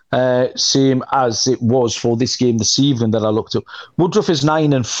 Same as it was for this game this evening that I looked up. Woodruff is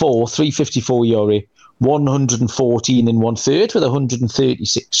 9-4, 3.54 ERA, 114 in 1/3 with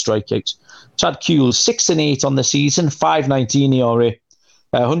 136 strikeouts. Chad Kuhl 6-8 on the season, 5.19 ERA,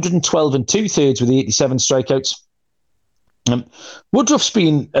 112 and 2/3 with 87 strikeouts. Woodruff's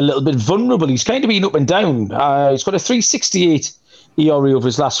been a little bit vulnerable. He's kind of been up and down. He's got a 3.68 ERA over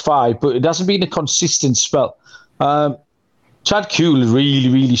his last 5, but it hasn't been a consistent spell. Chad Kuhl really,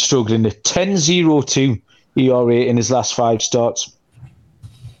 really struggling. A 10.02 ERA in his last 5 starts.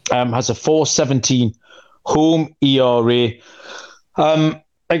 Has a 4.17 home ERA.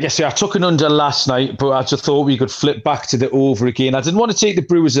 I guess I took an under last night, but I just thought we could flip back to the over again. I didn't want to take the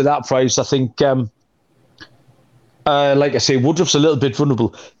Brewers at that price. I think, like I say, Woodruff's a little bit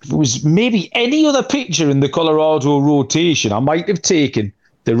vulnerable. If it was maybe any other pitcher in the Colorado rotation, I might have taken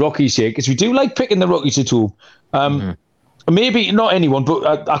the Rockies here, because we do like picking the Rockies at home. Maybe not anyone,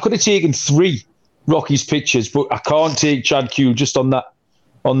 but I could have taken 3 Rockies pitchers, but I can't take Chad Kuhl just on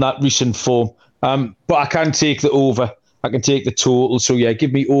that recent form. But I can take the over. I can take the total. So yeah,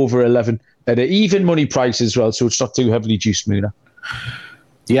 give me over 11 at an even money price as well. So it's not too heavily juiced, Muna.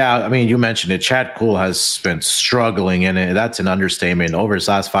 Yeah, I mean, you mentioned it. Chad Kuhl has been struggling in it. That's an understatement. Over his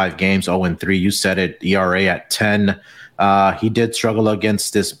last 5 games, 0-3. You said it, ERA at 10. He did struggle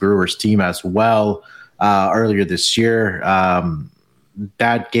against this Brewers team as well earlier this year.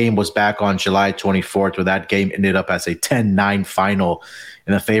 That game was back on July 24th, where that game ended up as a 10-9 final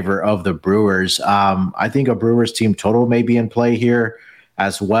in the favor of the Brewers. I think a Brewers team total may be in play here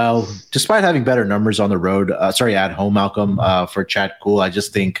as well, despite having better numbers on the road. At home, Malcolm, for Chad Kuhl. I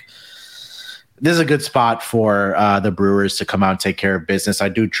just think this is a good spot for the Brewers to come out and take care of business. I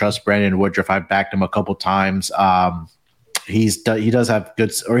do trust Brandon Woodruff. I've backed him a couple times. He does have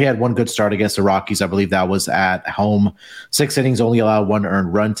good, or he had one good start against the Rockies. I believe that was at home. 6 innings, only allowed 1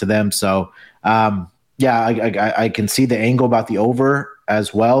 earned run to them. So, I can see the angle about the over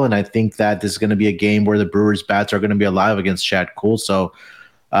as well, and I think that this is going to be a game where the Brewers' bats are going to be alive against Chad Kuhl. So,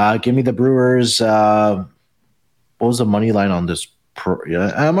 give me the Brewers. What was the money line on this?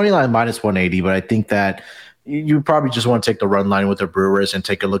 Money line minus 180, but I think that you probably just want to take the run line with the Brewers and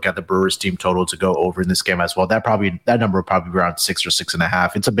take a look at the Brewers team total to go over in this game as well. That number will probably be around 6 or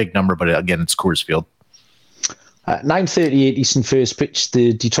 6.5. It's a big number, but again, it's Coors Field. 9:38 Eastern first pitch.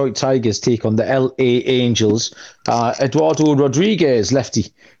 The Detroit Tigers take on the LA Angels. Eduardo Rodriguez,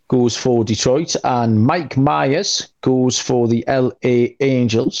 lefty, goes for Detroit, and Mike Myers goes for the LA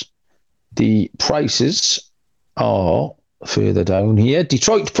Angels. The prices are further down here.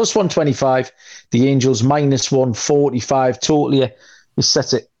 Detroit plus 125, the Angels minus 145. Totally is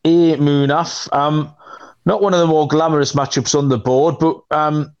set at A, Munaf. Not one of the more glamorous matchups on the board, but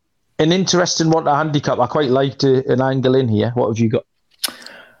an interesting one to handicap. I quite liked an angle in here. What have you got?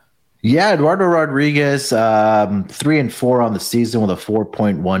 Yeah, Eduardo Rodriguez, 3-4 on the season with a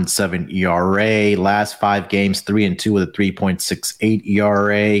 4.17 ERA. Last 5 games, 3-2 with a 3.68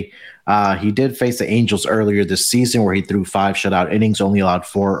 ERA. He did face the Angels earlier this season, where he threw 5 shutout innings, only allowed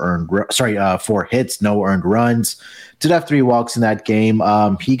 4 hits, no earned runs. Did have 3 walks in that game.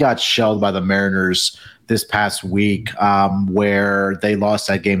 He got shelled by the Mariners this past week, where they lost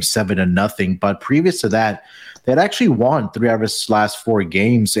that game 7-0. But previous to that, they had actually won 3 out of his last 4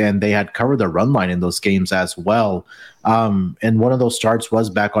 games, and they had covered the run line in those games as well. And one of those starts was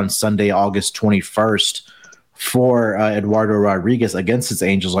back on Sunday, August 21st, for Eduardo Rodriguez against his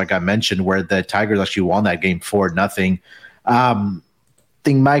Angels, like I mentioned, where the Tigers actually won that game 4-0. I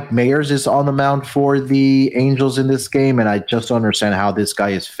think Mike Myers is on the mound for the Angels in this game, and I just don't understand how this guy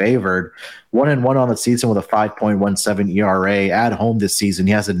is favored. 1-1 on the season with a 5.17 ERA. At home this season,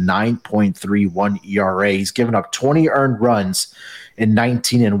 he has a 9.31 ERA. He's given up 20 earned runs in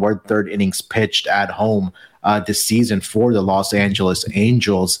 19 and 1/3 innings pitched at home this season for the Los Angeles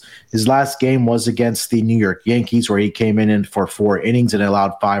Angels. His last game was against the New York Yankees, where he came in for 4 innings and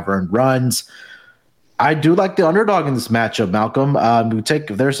allowed 5 earned runs. I do like the underdog in this matchup, Malcolm.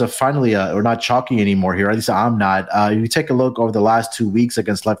 We're not chalky anymore here. At least I'm not. You take a look over the last 2 weeks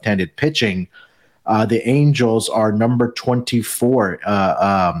against left-handed pitching. The Angels are number 24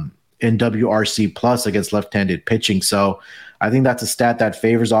 in WRC plus against left-handed pitching. So I think that's a stat that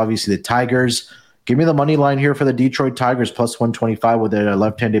favors, obviously, the Tigers. Give me the money line here for the Detroit Tigers, plus 125 with a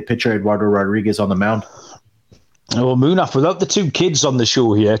left-handed pitcher, Eduardo Rodriguez, on the mound. Well, Munaf, without the 2 kids on the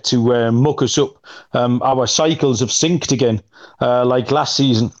show here to muck us up, our cycles have synced again, like last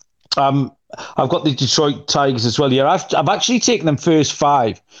season. I've got the Detroit Tigers as well here. I've actually taken them first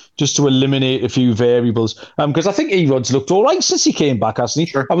 5 just to eliminate a few variables, because I think Erod's looked all right since he came back, hasn't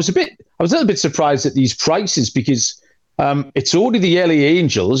he? Sure. I was a little bit surprised at these prices, because it's only the LA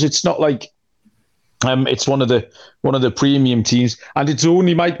Angels. It's not like it's one of the premium teams, and it's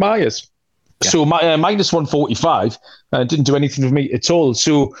only Mike Myers. Yeah. So minus 145 didn't do anything for me at all.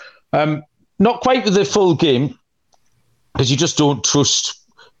 So not quite with the full game, because you just don't trust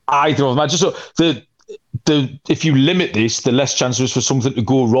either of them. I just if you limit this, the less chance there is for something to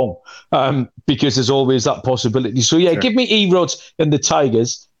go wrong, because there's always that possibility. So yeah, sure. Give me E-Rods and the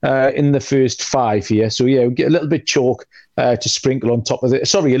Tigers in the first 5 here. So yeah, we'll get a little bit chalk to sprinkle on top of it.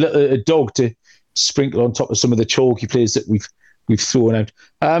 Sorry, a dog to sprinkle on top of some of the chalky players that we've thrown out.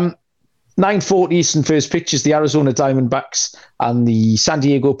 9:40 Eastern first pitch is the Arizona Diamondbacks and the San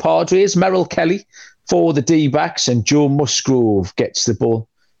Diego Padres. Merrill Kelly for the D-backs, and Joe Musgrove gets the ball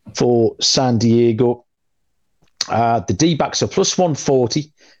for San Diego. The D-backs are plus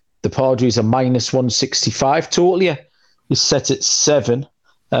 140. The Padres are minus 165. Total is set at 7.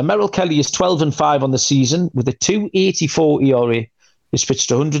 Merrill Kelly is 12-5 on the season with a 2.84 ERA. He's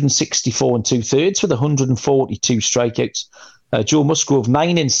pitched 164 and 2/3 with 142 strikeouts. Joe Musgrove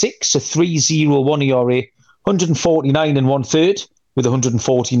 9-6, a 3.01 ERA, 149 and 1/3 with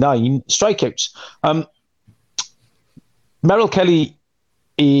 149 strikeouts. Merrill Kelly,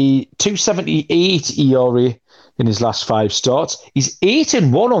 a 2.78 ERA in his last 5 starts. He's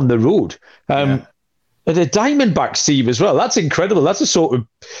 8-1 on the road. At a Diamondbacks team as well. That's incredible. That's a sort of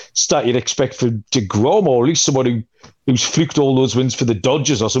stat you'd expect for DeGrom, or at least someone who's fluked all those wins for the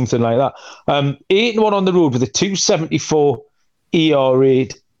Dodgers or something like that. 8-1 on the road with a 2.74 ERA.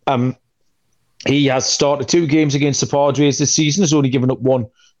 He has started 2 games against the Padres this season. Has only given up 1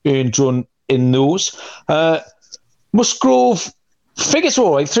 earned run in those. Musgrove figures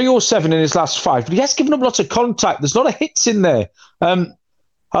all right, 3.07 in his last 5, but he has given up lots of contact. There's a lot of hits in there.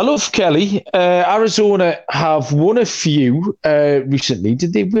 I love Kelly. Arizona have won a few recently.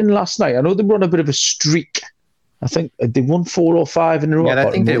 Did they win last night? I know they were on a bit of a streak. I think they won 4 or 5 in a row. Yeah, I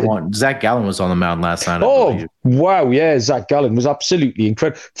think they won. Zach Gallen was on the mound last night. Oh, wow. Yeah, Zach Gallen was absolutely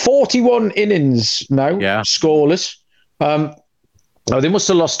incredible. 41 innings now, scoreless. They must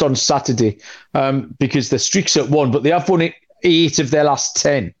have lost on Saturday because the streak's at 1, but they have won 8 of their last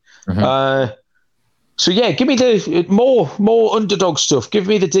 10. Mm-hmm. So, yeah, give me the more underdog stuff. Give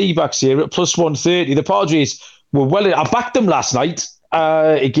me the D-backs here at plus 130. The Padres were I backed them last night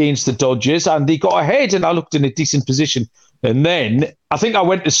against the Dodgers, and they got ahead, and I looked in a decent position. And then I think I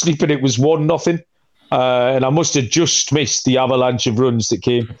went to sleep, and it was 1-0. And I must have just missed the avalanche of runs that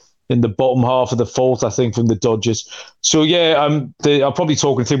came in the bottom half of the 4th, I think, from the Dodgers. So, yeah, I'm probably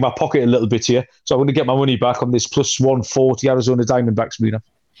talking through my pocket a little bit here. So I'm going to get my money back on this plus 140 Arizona Diamondbacks winner.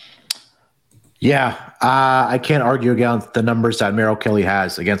 Yeah, I can't argue against the numbers that Merrill Kelly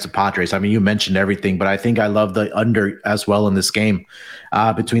has against the Padres. I mean, you mentioned everything, but I think I love the under as well in this game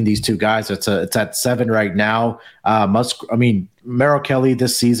between these two guys. It's at 7 right now. Merrill Kelly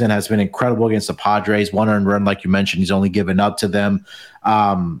this season has been incredible against the Padres. 1 earned run, like you mentioned, he's only given up to them.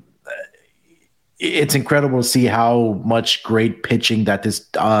 It's incredible to see how much great pitching that this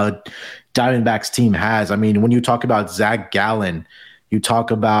Diamondbacks team has. I mean, when you talk about Zach Gallen, you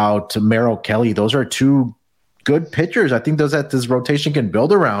talk about Merrill Kelly. Those are 2 good pitchers. I think that this rotation can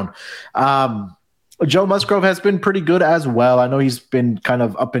build around. Joe Musgrove has been pretty good as well. I know he's been kind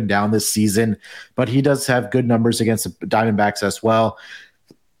of up and down this season, but he does have good numbers against the Diamondbacks as well.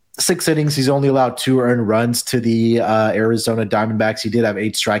 6 innings, he's only allowed 2 earned runs to the Arizona Diamondbacks. He did have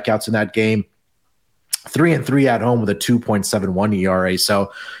 8 strikeouts in that game. 3-3 at home with a 2.71 ERA.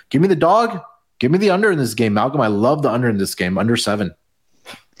 So give me the dog. Give me the under in this game, Malcolm. I love the under in this game, under 7.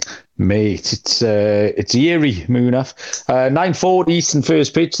 Mate, it's eerie, Munaf. 9:40 Eastern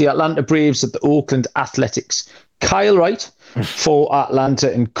first pitch. The Atlanta Braves at the Oakland Athletics. Kyle Wright for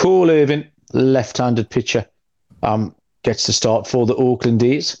Atlanta and Cole Irvin, left-handed pitcher, gets to start for the Oakland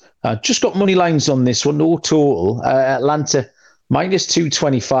A's. Just got money lines on this one, no total. Atlanta minus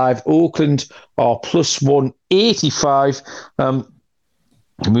 225. Oakland are plus 185.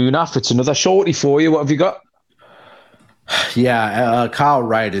 Munaf, it's another shorty for you. What have you got? Yeah, Kyle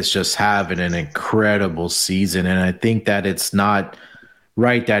Wright is just having an incredible season, and I think that it's not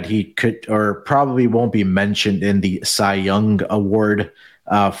right that he could or probably won't be mentioned in the Cy Young Award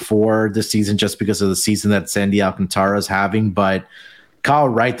for the season just because of the season that Sandy Alcantara is having. But Kyle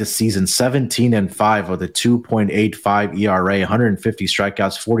Wright this season, 17-5 with a 2.85 ERA, 150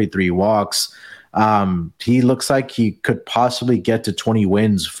 strikeouts, 43 walks. He looks like he could possibly get to 20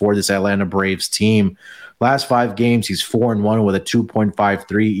 wins for this Atlanta Braves team. Last 5 games, he's 4-1 with a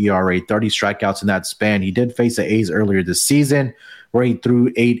 2.53 ERA, 30 strikeouts in that span. He did face the A's earlier this season, where he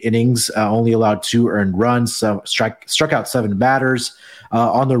threw 8 innings, only allowed 2 earned runs, struck out 7 batters.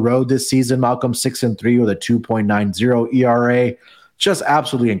 On the road this season, Malcolm 6-3 with a 2.90 ERA. Just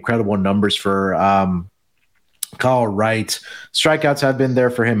absolutely incredible numbers for Kyle Wright. Strikeouts have been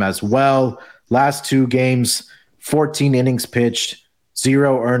there for him as well. Last 2 games, 14 innings pitched,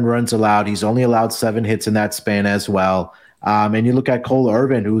 0 earned runs allowed. He's only allowed 7 hits in that span as well. And you look at Cole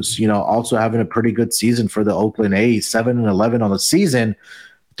Irvin, who's also having a pretty good season for the Oakland A's, 7-11 on the season,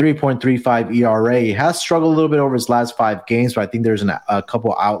 3.35 ERA. He has struggled a little bit over his last 5 games, but I think there's a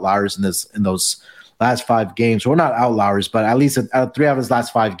couple outliers in those last 5 games. Well, not outliers, but at least 3 out of his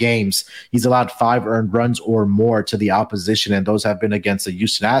last 5 games, he's allowed 5 earned runs or more to the opposition, and those have been against the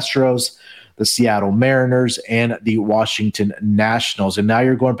Houston Astros, the Seattle Mariners, and the Washington Nationals. And now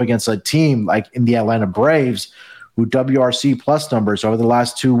you're going up against a team like in the Atlanta Braves who WRC plus numbers over the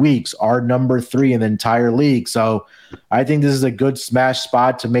last 2 weeks are number 3 in the entire league. So I think this is a good smash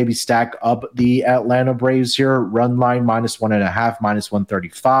spot to maybe stack up the Atlanta Braves here. Run line -1.5,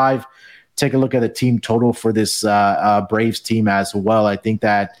 -135. Take a look at the team total for this Braves team as well. I think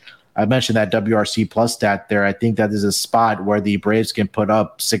that I mentioned that WRC plus stat there. I think that is a spot where the Braves can put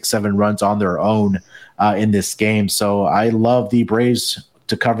up 6-7 runs on their own in this game. So I love the Braves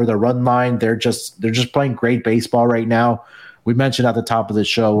to cover the run line. They're just playing great baseball right now. We mentioned at the top of the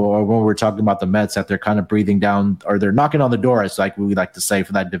show, or when we were talking about the Mets, that they're kind of breathing down, or they're knocking on the door, as like we like to say,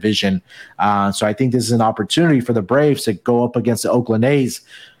 for that division. So I think this is an opportunity for the Braves to go up against the Oakland A's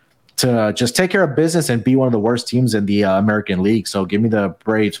to just take care of business and be one of the worst teams in the American League. So give me the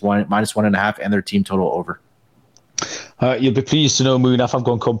Braves -1.5 and their team total over. You'll be pleased to know, Munaf, I've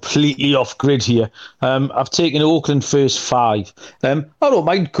gone completely off grid here. I've taken Oakland first 5. I don't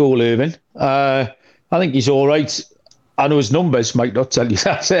mind Cole Irvin. I think he's all right. I know his numbers might not tell you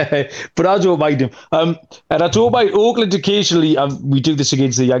that, but I don't mind him. And I don't mind Oakland occasionally. We do this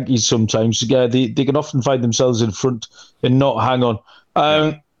against the Yankees sometimes. They can often find themselves in front and not hang on.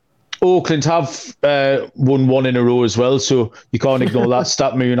 Oakland have won 1 in a row as well, so you can't ignore that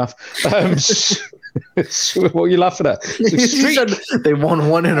stat, Munaf. So what are you laughing at? They won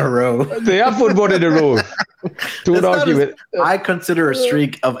 1 in a row. They have won 1 in a row. Don't argue it. I consider a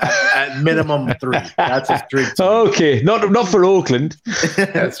streak of at minimum 3. That's a streak. Okay, not for Oakland.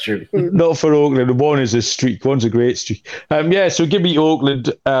 That's true. Not for Oakland. 1 is a streak. 1's a great streak. So give me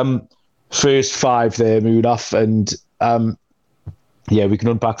Oakland first 5 there, Munaf, and we can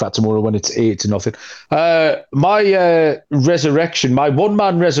unpack that tomorrow when it's 8-0. My resurrection, my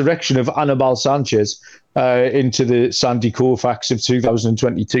one-man resurrection of Anibal Sanchez into the Sandy Koufax of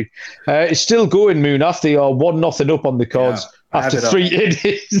 2022 is still going, Munaf. They are 1-0 up on the cards after 3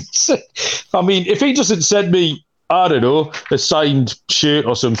 innings. I mean, if he doesn't send me, I don't know, a signed shirt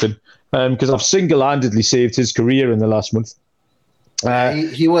or something, because I've single-handedly saved his career in the last month.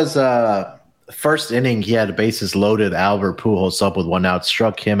 He was... first inning, he had bases loaded. Albert Pujols up with 1 out,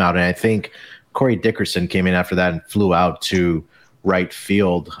 struck him out, and I think Corey Dickerson came in after that and flew out to left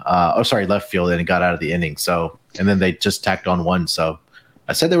field, and he got out of the inning. So, and then they just tacked on 1. So,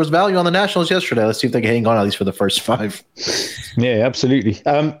 I said there was value on the Nationals yesterday. Let's see if they can hang on at least for the first 5. Yeah, absolutely.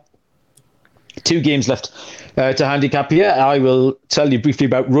 2 games left to handicap here. I will tell you briefly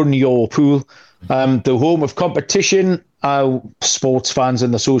about Run Your Pool. The home of competition. Sports fans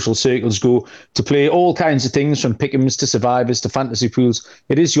and the social circles go to play all kinds of things, from pick'ems to survivors to fantasy pools.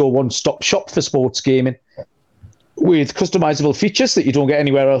 It is your one-stop shop for sports gaming with customizable features that you don't get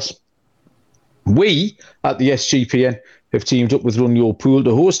anywhere else. We at the SGPN have teamed up with Run Your Pool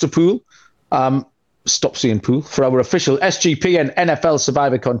to host a pool. Stop saying pool, for our official SGPN NFL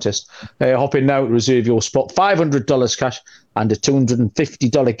Survivor contest. Hop in now to reserve your spot. $500 cash and a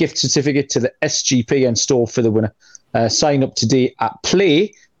 $250 gift certificate to the SGPN store for the winner. Sign up today at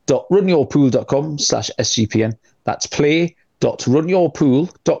play.runyourpool.com/SGPN. That's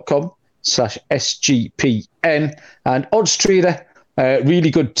play.runyourpool.com/SGPN. And Odds Trader,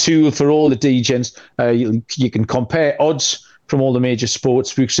 really good tool for all the DGens. You can compare odds from all the major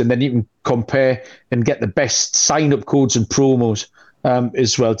sports books, and then you can compare and get the best sign-up codes and promos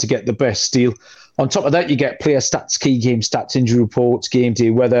as well to get the best deal. On top of that, you get player stats, key game stats, injury reports, game day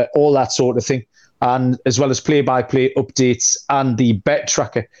weather, all that sort of thing, and as well as play-by-play updates and the bet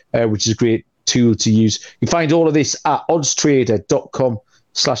tracker, which is a great tool to use. You find all of this at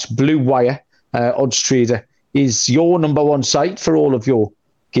oddstrader.com/bluewire. OddsTrader is your number 1 site for all of your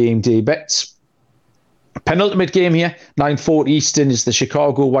game day bets. Penultimate game here, 9:40 Eastern, is the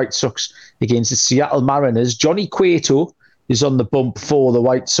Chicago White Sox against the Seattle Mariners. Johnny Cueto is on the bump for the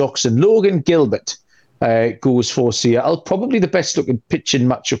White Sox, and Logan Gilbert goes for Seattle. Probably the best looking pitching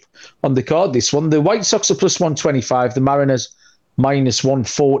matchup on the card, this one. The White Sox are +125, the Mariners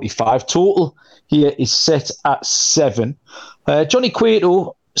 -145. Total here is set at 7. Johnny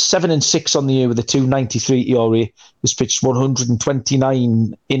Cueto, 7-6 on the year with a 2.93 ERA. Has pitched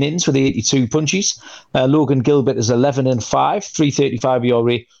 129 innings with 82 punches. Logan Gilbert is 11-5, 3.35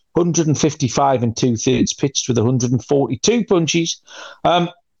 ERA, 155 2/3 pitched with 142 punches.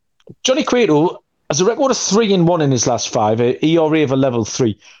 Johnny Cueto has a record of 3-1 in his last 5, an ERA of a level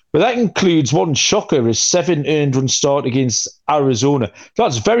 3. But that includes one shocker, his 7 earned run start against Arizona.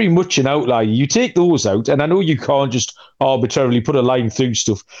 That's very much an outlier. You take those out, and I know you can't just arbitrarily put a line through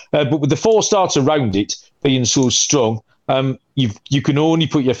stuff, but with the 4 starts around it being so strong, you can only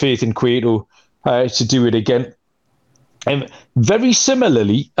put your faith in Cueto to do it again. Very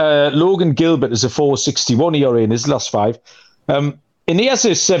similarly, Logan Gilbert is a 4.61 ERA in his last 5. And he has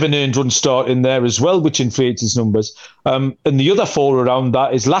a 7 earned run start in there as well, which inflates his numbers. And the other 4 around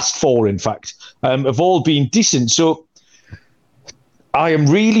that, his last 4, in fact, have all been decent. So I am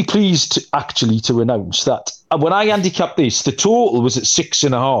really pleased, actually, to announce that when I handicapped this, the total was at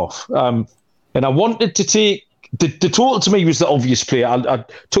 6.5. And I wanted to take the total to me was the obvious play. I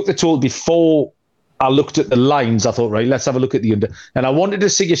took the total before I looked at the lines. I thought, right, let's have a look at the under. And I wanted to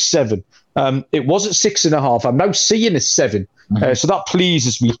see a 7. It was at 6.5. I'm now seeing a 7. So that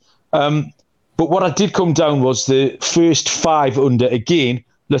pleases me. But what I did come down was the first 5 under. Again,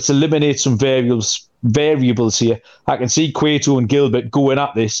 let's eliminate some variables here. I can see Cueto and Gilbert going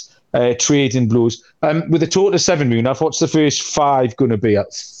at this, trading blows. With a total of 7, Moon, what's the first 5 going to be at?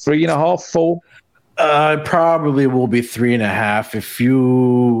 3.5, 4? It probably will be 3.5. If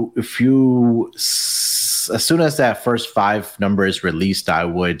you, as soon as that first 5 number is released, I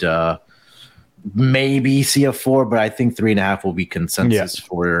would maybe see a 4, but I think 3.5 will be consensus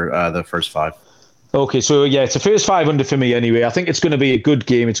for the first 5. Okay, so it's the first 5 under for me anyway. I think it's going to be a good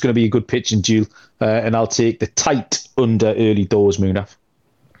game. It's going to be a good pitch and duel, and I'll take the tight under early doors, Munaf.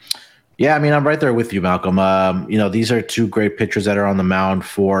 Yeah, I mean, I'm right there with you, Malcolm. These are 2 great pitchers that are on the mound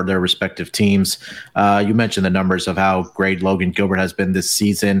for their respective teams. You mentioned the numbers of how great Logan Gilbert has been this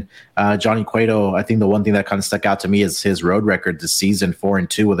season. Johnny Cueto, I think the one thing that kind of stuck out to me is his road record this season,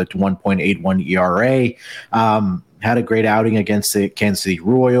 4-2 with a 1.81 ERA. Had a great outing against the Kansas City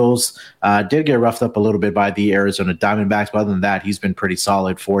Royals. Did get roughed up a little bit by the Arizona Diamondbacks, but other than that, he's been pretty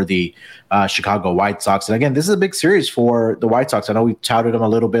solid for the Chicago White Sox. And again, this is a big series for the White Sox. I know we touted them a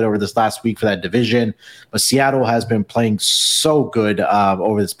little bit over this last week for that division, but Seattle has been playing so good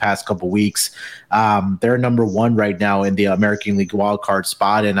over this past couple weeks. They're number 1 right now in the American League wildcard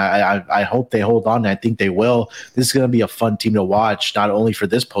spot, and I hope they hold on. I think they will. This is going to be a fun team to watch, not only for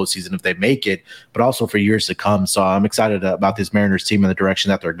this postseason if they make it, but also for years to come. So I'm excited about this Mariners team and the direction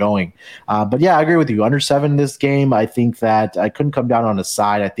that they're going. But yeah, I agree with you. Under 7 this game, I think that I couldn't come down on the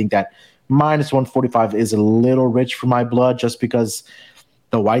side. I think that minus 145 is a little rich for my blood just because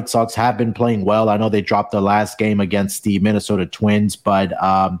the White Sox have been playing well. I know they dropped the last game against the Minnesota Twins, but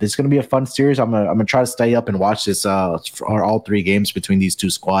this is going to be a fun series. I'm gonna try to stay up and watch this for all 3 games between these 2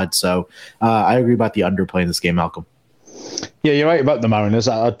 squads. So I agree about the underplay in this game, Malcolm. Yeah, you're right about the Mariners.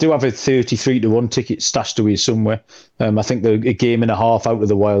 I do have a 33-1 ticket stashed away somewhere. I think they're a game and a half out of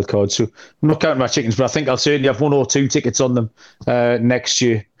the wild card. So I'm not counting my chickens, but I think I'll certainly have 1 or 2 tickets on them next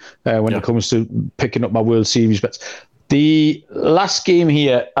year when it comes to picking up my World Series bets. The last game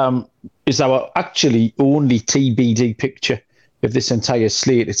here is our actually only TBD picture of this entire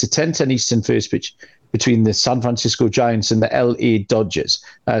slate. It's a 10:10 Eastern first pitch between the San Francisco Giants and the LA Dodgers.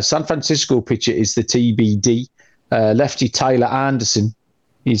 San Francisco pitcher is the TBD. Lefty Tyler Anderson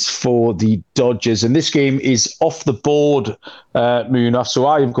is for the Dodgers. And this game is off the board, Munaf. So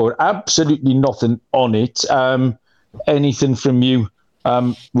I have got absolutely nothing on it. Anything from you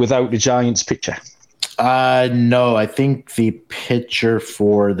without the Giants pitcher? No, I think the pitcher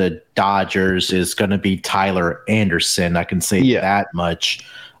for the Dodgers is going to be Tyler Anderson. I can say that much.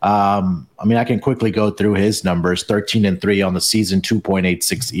 I mean, I can quickly go through his numbers. 13-3 on the season,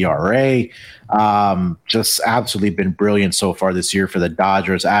 2.86 ERA. Just absolutely been brilliant so far this year for the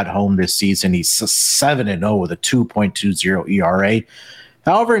Dodgers at home this season. He's 7-0 with a 2.20 ERA.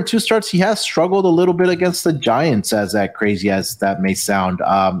 However, in 2 starts, he has struggled a little bit against the Giants, as that crazy as that may sound.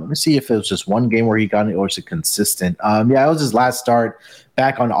 Let me see if it was just 1 game where he got it or is it consistent. It was his last start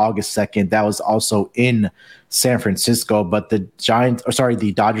back on August 2nd. That was also in San Francisco, but the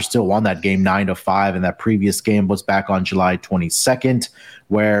Dodgers still won that game 9-5, and that previous game was back on July 22nd,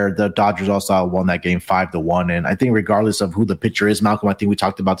 where the Dodgers also won that game 5-1. And I think regardless of who the pitcher is, Malcolm, I think we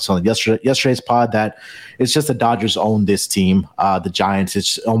talked about this on yesterday's pod, that it's just the Dodgers own this team. The Giants,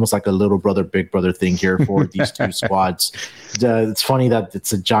 it's almost like a little brother, big brother thing here for these 2 squads. It's funny that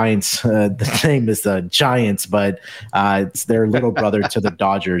it's the Giants. The name is the Giants, but it's their little brother to the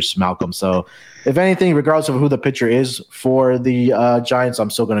Dodgers, Malcolm. So if anything, regardless of who the pitcher is for the Giants, I'm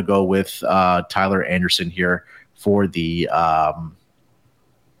still going to go with Tyler Anderson here for the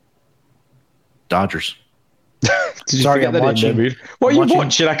Dodgers. Sorry, I'm watching. What are you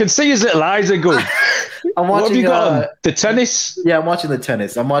watching? I can see his little eyes are going. I'm watching. What have you got on? The tennis? Yeah, I'm watching the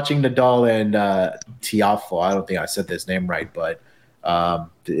tennis. I'm watching Nadal and Tiafoe. I don't think I said this name right, but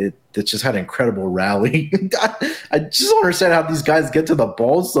it just had an incredible rally. I just don't understand how these guys get to the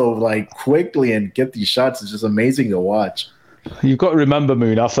ball so quickly and get these shots. It's just amazing to watch. You've got to remember,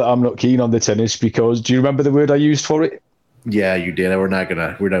 Munaf, that I'm not keen on the tennis because do you remember the word I used for it? Yeah, you did. We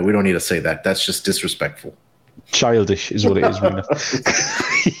don't need to say that. That's just disrespectful. Childish is what it is, Muna.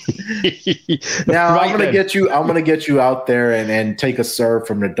 Now I'm gonna get you out there and take a serve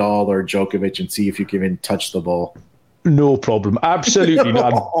from Nadal or Djokovic and see if you can even touch the ball. No problem. Absolutely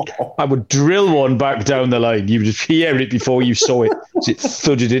not. I would drill one back down the line. You would hear it before you saw it. It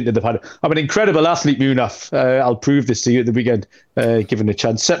thudded into the paddock. I'm an incredible athlete, Munaf. I'll prove this to you at the weekend, given a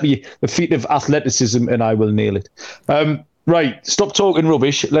chance. Set me the feat of athleticism and I will nail it. Right, stop talking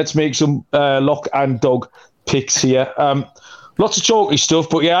rubbish. Let's make some lock and dog picks here. Lots of chalky stuff,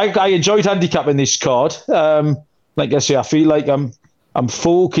 but yeah, I enjoyed handicapping this card. Like I say, I feel like I'm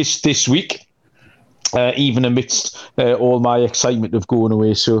focused this week. Even amidst all my excitement of going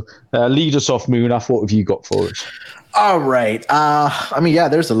away. So lead us off, Munaf. What have you got for us? All right.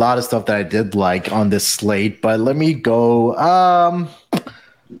 There's a lot of stuff that I did like on this slate, but let me go.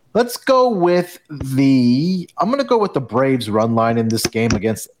 Let's go with I'm going to go with the Braves run line in this game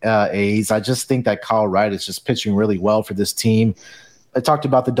against A's. I just think that Kyle Wright is just pitching really well for this team. I talked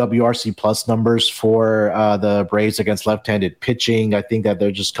about the WRC plus numbers for the Braves against left-handed pitching. I think that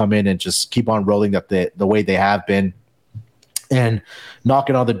they'll just come in and just keep on rolling up the way they have been and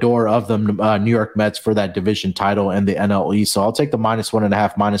knocking on the door of the New York Mets for that division title and the NL East. So I'll take the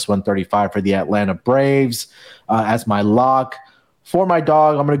 -1.5, -135 for the Atlanta Braves as my lock. For my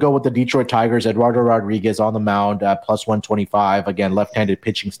dog, I'm going to go with the Detroit Tigers. Eduardo Rodriguez on the mound at +125. Again, left-handed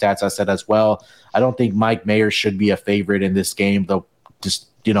pitching stats I said as well. I don't think Mike Mayer should be a favorite in this game, though. Just,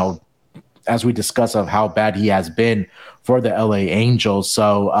 as we discuss of how bad he has been for the LA Angels.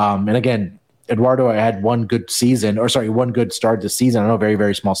 So, and again, Eduardo had one good start this season. I know very,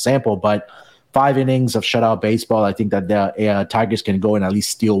 very small sample, but 5 innings of shutout baseball. I think that the Tigers can go and at least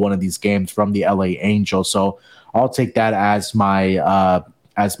steal one of these games from the LA Angels. So I'll take that as my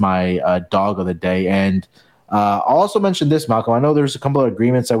dog of the day. And I'll also mention this, Malcolm. I know there's a couple of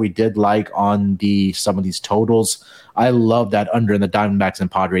agreements that we did like on some of these totals. I love that under in the Diamondbacks and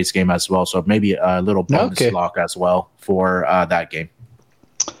Padres game as well. So maybe a little bonus lock as well for that game.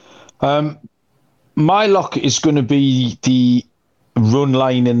 My lock is going to be the run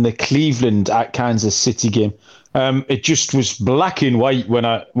line in the Cleveland at Kansas City game. It just was black and white when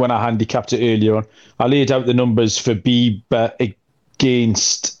I handicapped it earlier on. I laid out the numbers for Bieber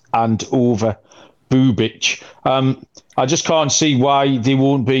against and over Bubic. I just can't see why they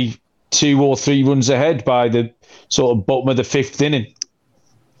won't be 2 or 3 runs ahead by the sort of bottom of the 5th inning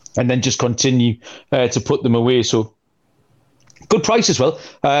and then just continue to put them away. So good price as well.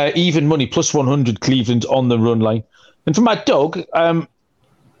 Even money, +100 Cleveland on the run line. And for my dog,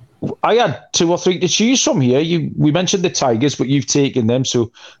 I had 2 or 3 to choose from here. We mentioned the Tigers, but you've taken them,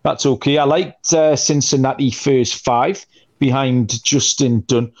 so that's okay. I liked Cincinnati first 5 behind Justin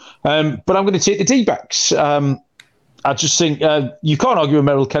Dunn. But I'm going to take the D-backs. I just think you can't argue with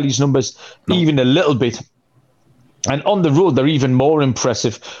Merrill Kelly's numbers even a little bit. And on the road, they're even more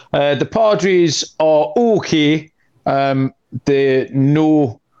impressive. The Padres are okay. They're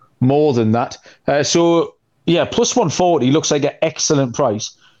no more than that. So, yeah, +140 looks like an excellent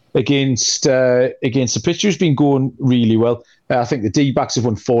price against the pitcher who's been going really well. I think the D-backs have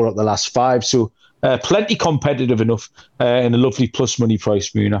won 4 of the last 5. So, plenty competitive enough and a lovely plus money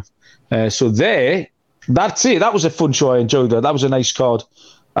price, Muna. So that's it. That was a fun show. I enjoyed that. That was a nice card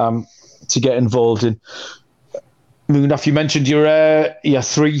to get involved in. Munaf, you mentioned your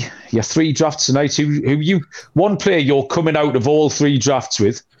three drafts tonight. Who you one player you're coming out of all 3 drafts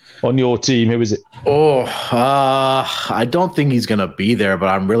with on your team? Who is it? I don't think he's gonna be there, but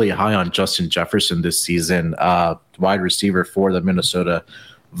I'm really high on Justin Jefferson this season, wide receiver for the Minnesota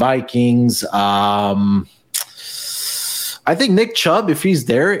Vikings. I think Nick Chubb, if he's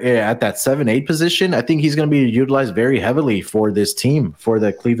there at that 7-8 position, I think he's going to be utilized very heavily for this team, for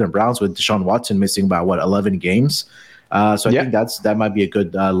the Cleveland Browns, with Deshaun Watson missing about 11 games. So I think that might be a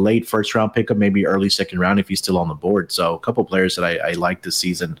good late first round pickup, maybe early second round if he's still on the board. So a couple players that I like this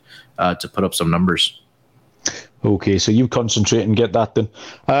season to put up some numbers. Okay, so you concentrate and get that then.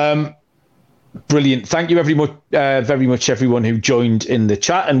 Brilliant. Thank you very much, everyone who joined in the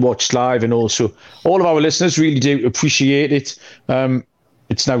chat and watched live, and also all of our listeners. Really do appreciate it.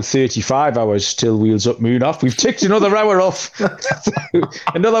 It's now 35 hours till Wheels Up Moon Off. We've ticked another hour off.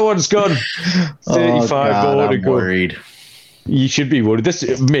 Another one's gone. 35 more to go. Worried. You should be worried.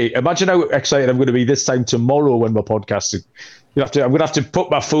 Mate, imagine how excited I'm going to be this time tomorrow when we're podcasting. I'm going to have to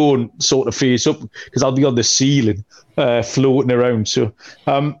put my phone sort of face up because I'll be on the ceiling floating around. So,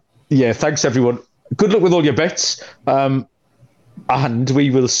 yeah, thanks everyone. Good luck with all your bets. And we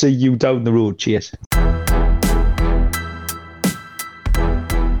will see you down the road. Cheers.